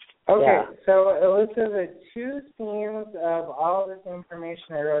 Okay, Yeah. so Alyssa, the 2 themes of all this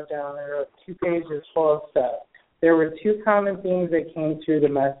information I wrote down, I wrote 2 pages full of stuff. There were 2 common themes that came through the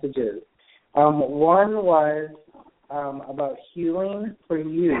messages. One was about healing for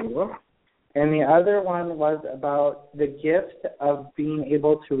you, and the other one was about the gift of being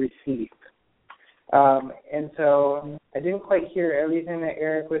able to receive. And so I didn't quite hear everything that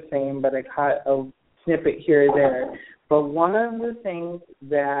Eric was saying, but I caught a snippet here or there. But one of the things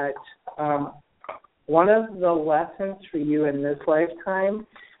that, one of the lessons for you in this lifetime,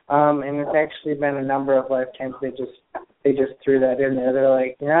 and it's actually been a number of lifetimes, they just threw that in there. They're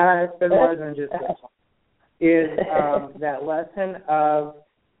like, yeah, it's been more than just this one. Is that lesson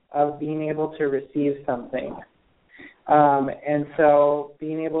of being able to receive something. And so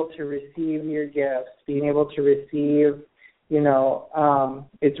being able to receive your gifts, being able to receive,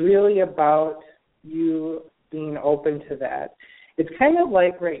 it's really about you being open to that. It's kind of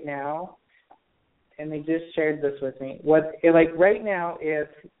like right now, and they just shared this with me, right now, if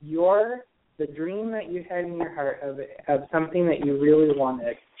the dream that you had in your heart of something that you really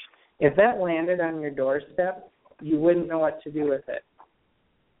wanted, if that landed on your doorstep, you wouldn't know what to do with it.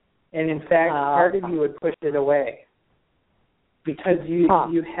 And in fact, part of you would push it away because you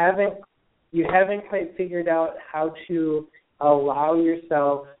haven't quite figured out how to allow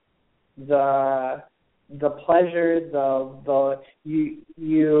yourself the pleasure,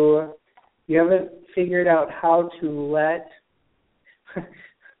 you haven't figured out how to let.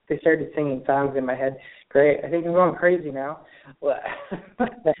 They started singing songs in my head. Great, I think I'm going crazy now.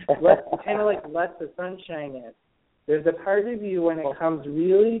 Kind of like let the sunshine in. There's a part of you when it comes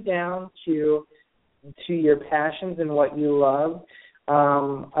really down to your passions and what you love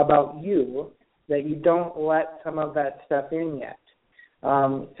about you, that you don't let some of that stuff in yet.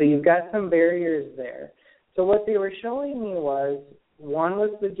 So you've got some barriers there. So what they were showing me was, one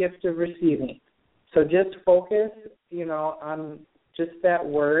was the gift of receiving. So just focus, on just that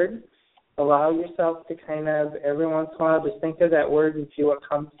word. Allow yourself to kind of, every once in a while, just think of that word and see what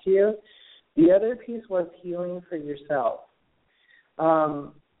comes to you. The other piece was healing for yourself.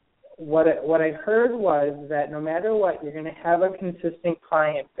 What I heard was that no matter what, you're going to have a consistent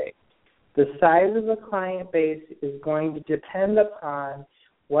client base. The size of the client base is going to depend upon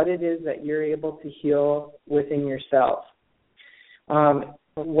what it is that you're able to heal within yourself.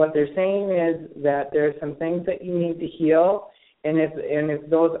 What they're saying is that there are some things that you need to heal, and if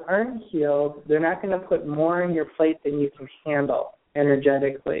those aren't healed, they're not going to put more on your plate than you can handle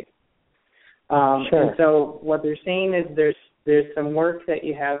energetically. Sure. And so what they're saying is there's some work that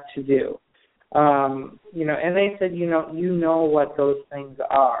you have to do. And they said you know what those things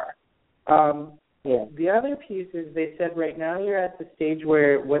are. The other piece is they said right now you're at the stage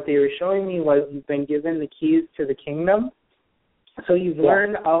where what they were showing me was you've been given the keys to the kingdom. So you've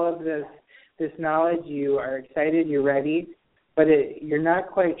learned all of this knowledge. You are excited. You're ready. But you're not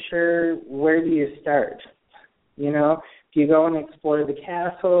quite sure where do you start. Do you go and explore the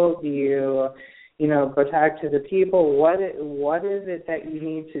castle? Do you, go talk to the people? What is it that you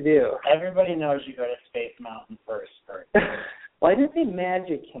need to do? Everybody knows you go to Space Mountain first. Well, I didn't say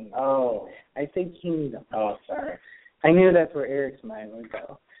Magic Kingdom. Oh. I said Kingdom. Oh, sorry. I knew that's where Eric's mind would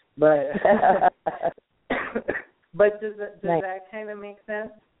go. But but does that kind of make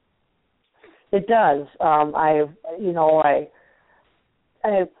sense? It does. I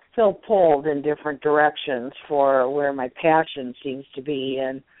feel pulled in different directions for where my passion seems to be,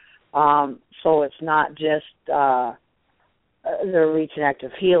 and so it's not just the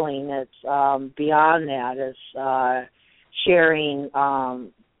reconnective healing. It's beyond that. It's sharing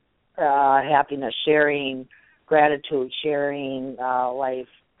happiness, sharing gratitude, sharing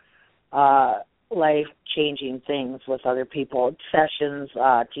life-changing things with other people, sessions,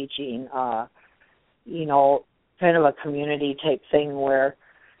 teaching, kind of a community type thing where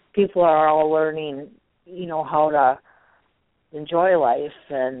people are all learning, how to enjoy life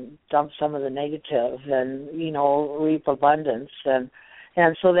and dump some of the negative and, reap abundance. And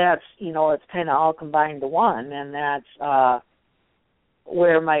so that's, it's kind of all combined to one. And that's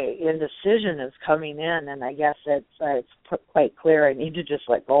where my indecision is coming in. And I guess it's quite clear I need to just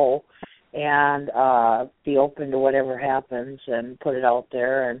let go and be open to whatever happens and put it out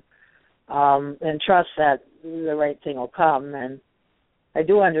there and trust that the right thing will come. And I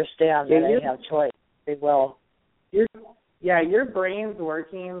do understand that I have choice. It will. Your brain's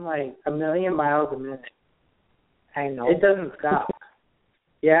working like a million miles a minute. I know. It doesn't stop.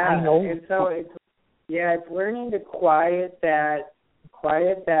 Yeah. I know. And so it's learning to quiet that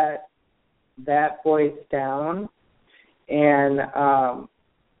voice down and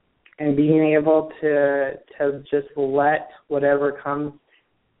being able to just let whatever comes,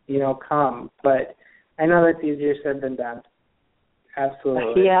 come. But I know that's easier said than done.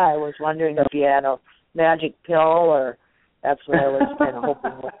 Absolutely. Yeah, I was wondering if you had a magic pill, or that's what I was kind of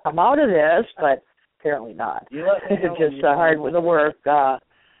hoping would come out of this, but apparently not. It's just hard with the work. But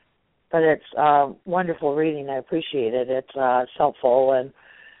it's wonderful reading. I appreciate it. It's helpful, and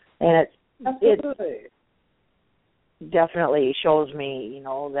it definitely shows me,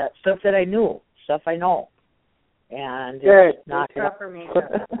 that stuff that I knew, stuff I know, and good. It's not confirmation.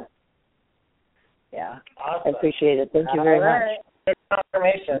 Yeah, awesome. I appreciate it. Thank you very much. Good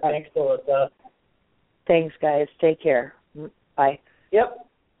confirmation. Thanks, Alyssa. Thanks, guys. Take care. Bye. Yep.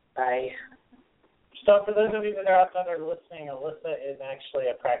 Bye. So for those of you that are out there listening, Alyssa is actually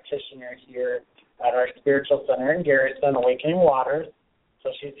a practitioner here at our spiritual center in Garrison, Awakening Waters.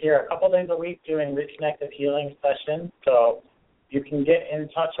 So she's here a couple days a week doing reconnective healing sessions. So you can get in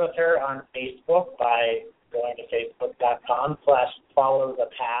touch with her on Facebook by going to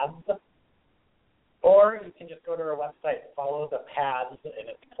facebook.com/followthepaths. Or you can just go to our website, followthepaths, and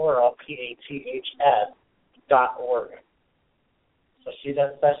it's plural, PATHS.org. So she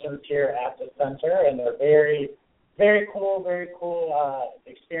does sessions here at the center, and they're very, very cool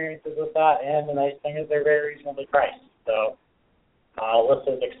experiences with that. And the nice thing is they're very reasonably priced. So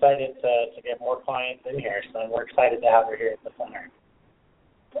Alyssa's excited to get more clients in here, so we're excited to have her here at the center.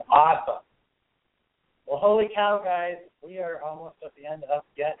 So awesome. Well, holy cow, guys, we are almost at the end of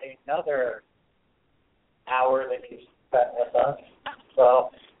yet another hour that you spent with us.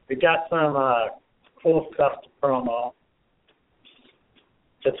 So we've got some cool stuff to promo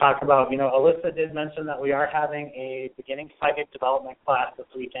to talk about. Alyssa did mention that we are having a beginning psychic development class this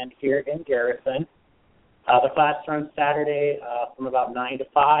weekend here in Garrison. The class runs Saturday from about 9 to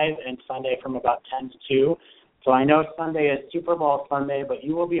 5 and Sunday from about 10 to 2. So I know Sunday is Super Bowl Sunday, but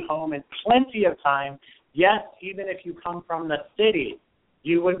you will be home in plenty of time. Yes, even if you come from the city,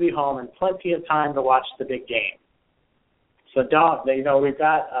 you would be home in plenty of time to watch the big game. So we've got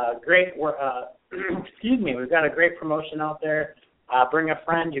a great, we've got a great promotion out there. Bring a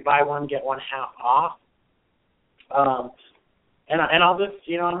friend, you buy one, get one half off. And I'll just,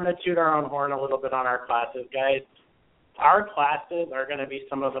 I'm going to toot our own horn a little bit on our classes, guys. Our classes are going to be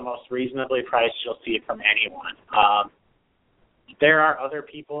some of the most reasonably priced you'll see from anyone. There are other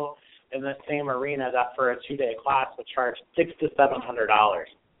people in the same arena that for a 2-day class would charge $600 to $700.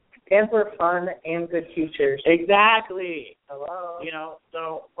 And for fun and good teachers. Exactly. Hello.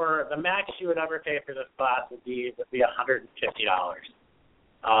 So for the max you would ever pay for this class would be $150.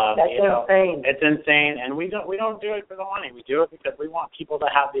 That's insane. It's insane, and we don't do it for the money. We do it because we want people to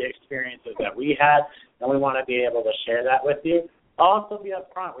have the experiences that we had, and we want to be able to share that with you. I'll also be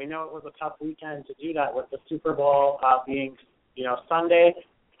upfront. We know it was a tough weekend to do that with the Super Bowl being, Sunday.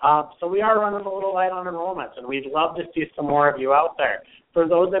 So we are running a little light on enrollments, and we'd love to see some more of you out there. For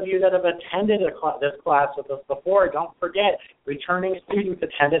those of you that have attended this class with us before, don't forget, returning students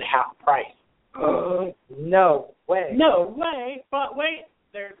attended half price. No way. No way, but wait.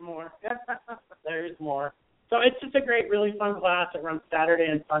 There's more. There's more. So it's just a great, really fun class. It runs Saturday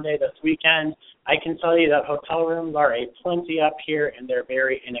and Sunday this weekend. I can tell you that hotel rooms are a plenty up here, and they're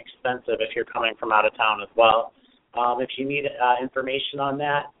very inexpensive if you're coming from out of town as well. If you need information on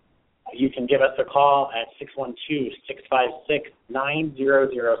that, you can give us a call at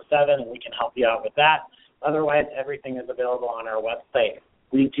 612-656-9007, and we can help you out with that. Otherwise, everything is available on our website.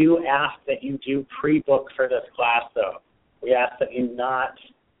 We do ask that you do pre-book for this class, though. We ask that you not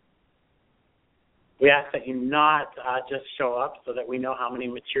just show up so that we know how many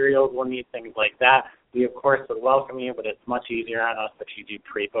materials we'll need, things like that. We, of course, would welcome you, but it's much easier on us if you do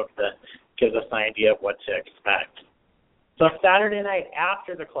pre-book. That gives us an idea of what to expect. So Saturday night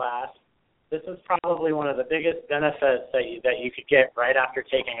after the class, this is probably one of the biggest benefits that you could get right after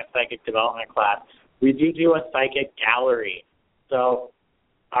taking a psychic development class. We do a psychic gallery. So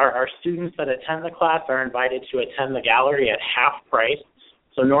our students that attend the class are invited to attend the gallery at half price.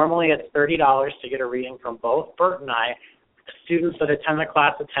 So normally it's $30 to get a reading from both Bert and I. Students that attend the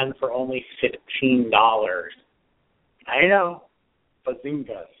class attend for only $15. I know,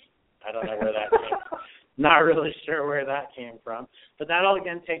 bazingas. I don't know where that came from. Not really sure where that came from. But that'll,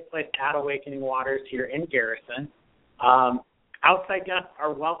 again, take place at Awakening Waters here in Garrison. Outside guests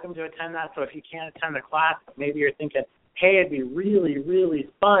are welcome to attend that, so if you can't attend the class, maybe you're thinking, hey, it'd be really, really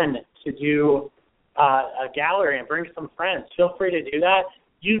fun to do a gallery and bring some friends. Feel free to do that.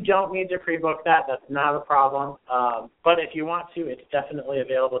 You don't need to pre-book that. That's not a problem. But if you want to, it's definitely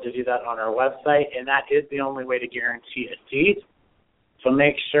available to do that on our website, and that is the only way to guarantee a seat. So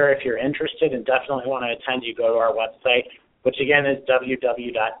make sure if you're interested and definitely want to attend, you go to our website, which again is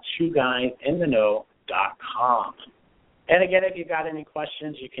www.2GuysInTheKnow.com. And again, if you've got any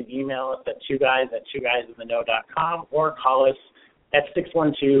questions, you can email us at 2guys@2GuysInTheKnow.com or call us at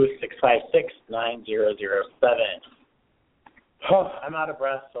 612-656-9007. I'm out of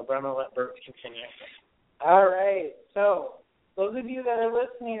breath, so I'm going to let Bert continue. All right. So those of you that are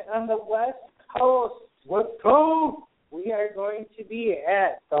listening on the West Coast, we are going to be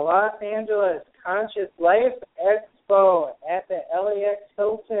at the Los Angeles Conscious Life Expo at the LAX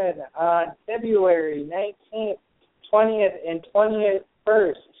Hilton on February 19th, 20th, and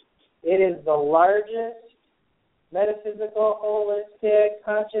 21st. It is the largest metaphysical, holistic,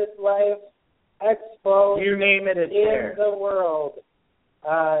 conscious life expo you name it, it's in there. The world.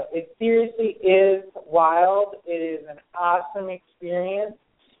 It seriously is wild. It is an awesome experience.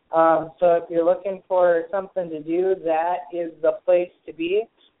 So if you're looking for something to do, that is the place to be.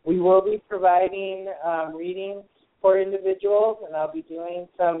 We will be providing readings for individuals, and I'll be doing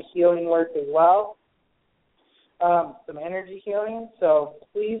some healing work as well, some energy healing. So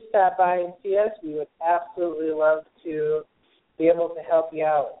please stop by and see us. We would absolutely love to be able to help you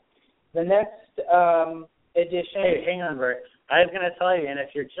out. The next edition... Hey, hang on, Bert. I was going to tell you, and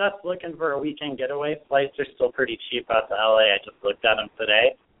if you're just looking for a weekend getaway, flights are still pretty cheap out to LA. I just looked at them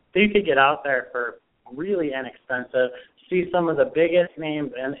today. So you could get out there for really inexpensive, see some of the biggest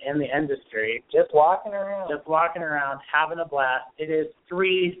names in the industry. Just walking around, having a blast. It is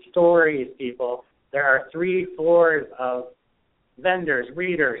 3 stories, people. There are 3 floors of vendors,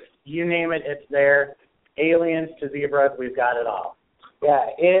 readers, you name it, it's there. Aliens to zebras, we've got it all. Yeah,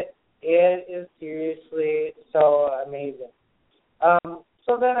 it is seriously so amazing.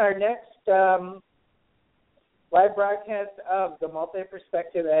 So then our next live broadcast of the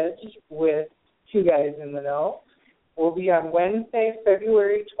Multi-Perspective Edge with 2 Guys in the Know will be on Wednesday,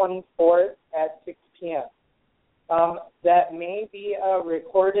 February 24th at 6 p.m. That may be a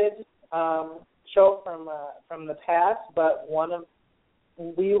recorded show from the past, but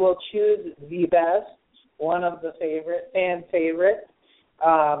we will choose the best, one of the fan favorites,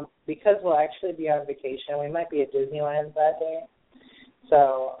 because we'll actually be on vacation. We might be at Disneyland that day.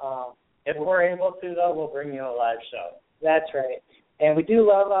 So if we're able to, though, we'll bring you a live show. That's right. And we do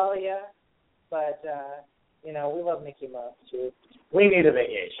love all of you, but, we love Mickey Mouse, too. We need a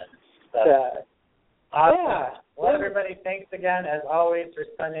vacation. Awesome. Yeah. Well, everybody, thanks again, as always, for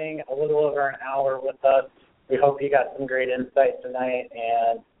spending a little over an hour with us. We hope you got some great insight tonight,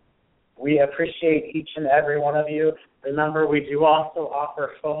 and we appreciate each and every one of you. Remember, we do also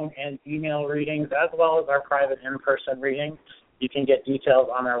offer phone and email readings, as well as our private in-person readings. You can get details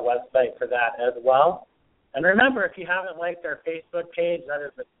on our website for that as well. And remember, if you haven't liked our Facebook page, that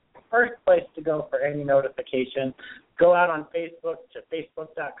is the first place to go for any notification. Go out on Facebook to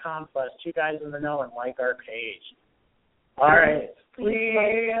facebook.com/2GuysInTheKnow and like our page. All right. Please.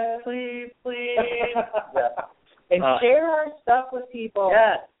 Yeah. And share our stuff with people.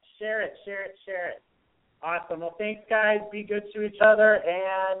 Yes. Share it. Awesome. Well, thanks, guys. Be good to each other,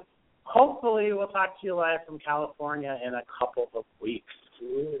 and hopefully we'll talk to you live from California in a couple of weeks.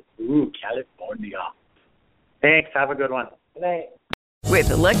 Ooh, California. Thanks. Have a good one. Good night. With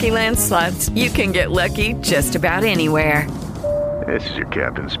the Lucky Land Slots, you can get lucky just about anywhere. This is your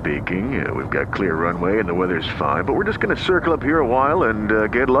captain speaking. We've got clear runway and the weather's fine, but we're just going to circle up here a while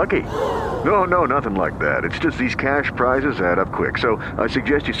and get lucky. No, nothing like that. It's just these cash prizes add up quick. So I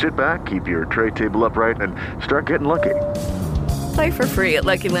suggest you sit back, keep your tray table upright, and start getting lucky. Play for free at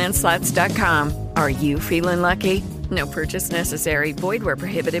LuckyLandSlots.com. Are you feeling lucky? No purchase necessary. Void where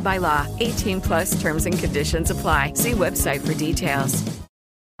prohibited by law. 18+ terms and conditions apply. See website for details.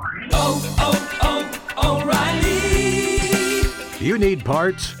 O'Reilly. You need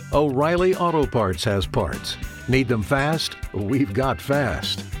parts? O'Reilly Auto Parts has parts. Need them fast? We've got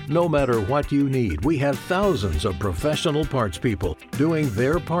fast. No matter what you need, we have thousands of professional parts people doing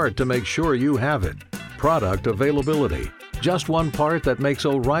their part to make sure you have it. Product availability. Just one part that makes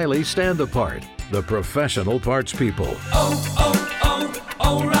O'Reilly stand apart. The professional parts people.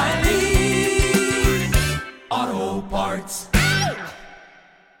 O'Reilly.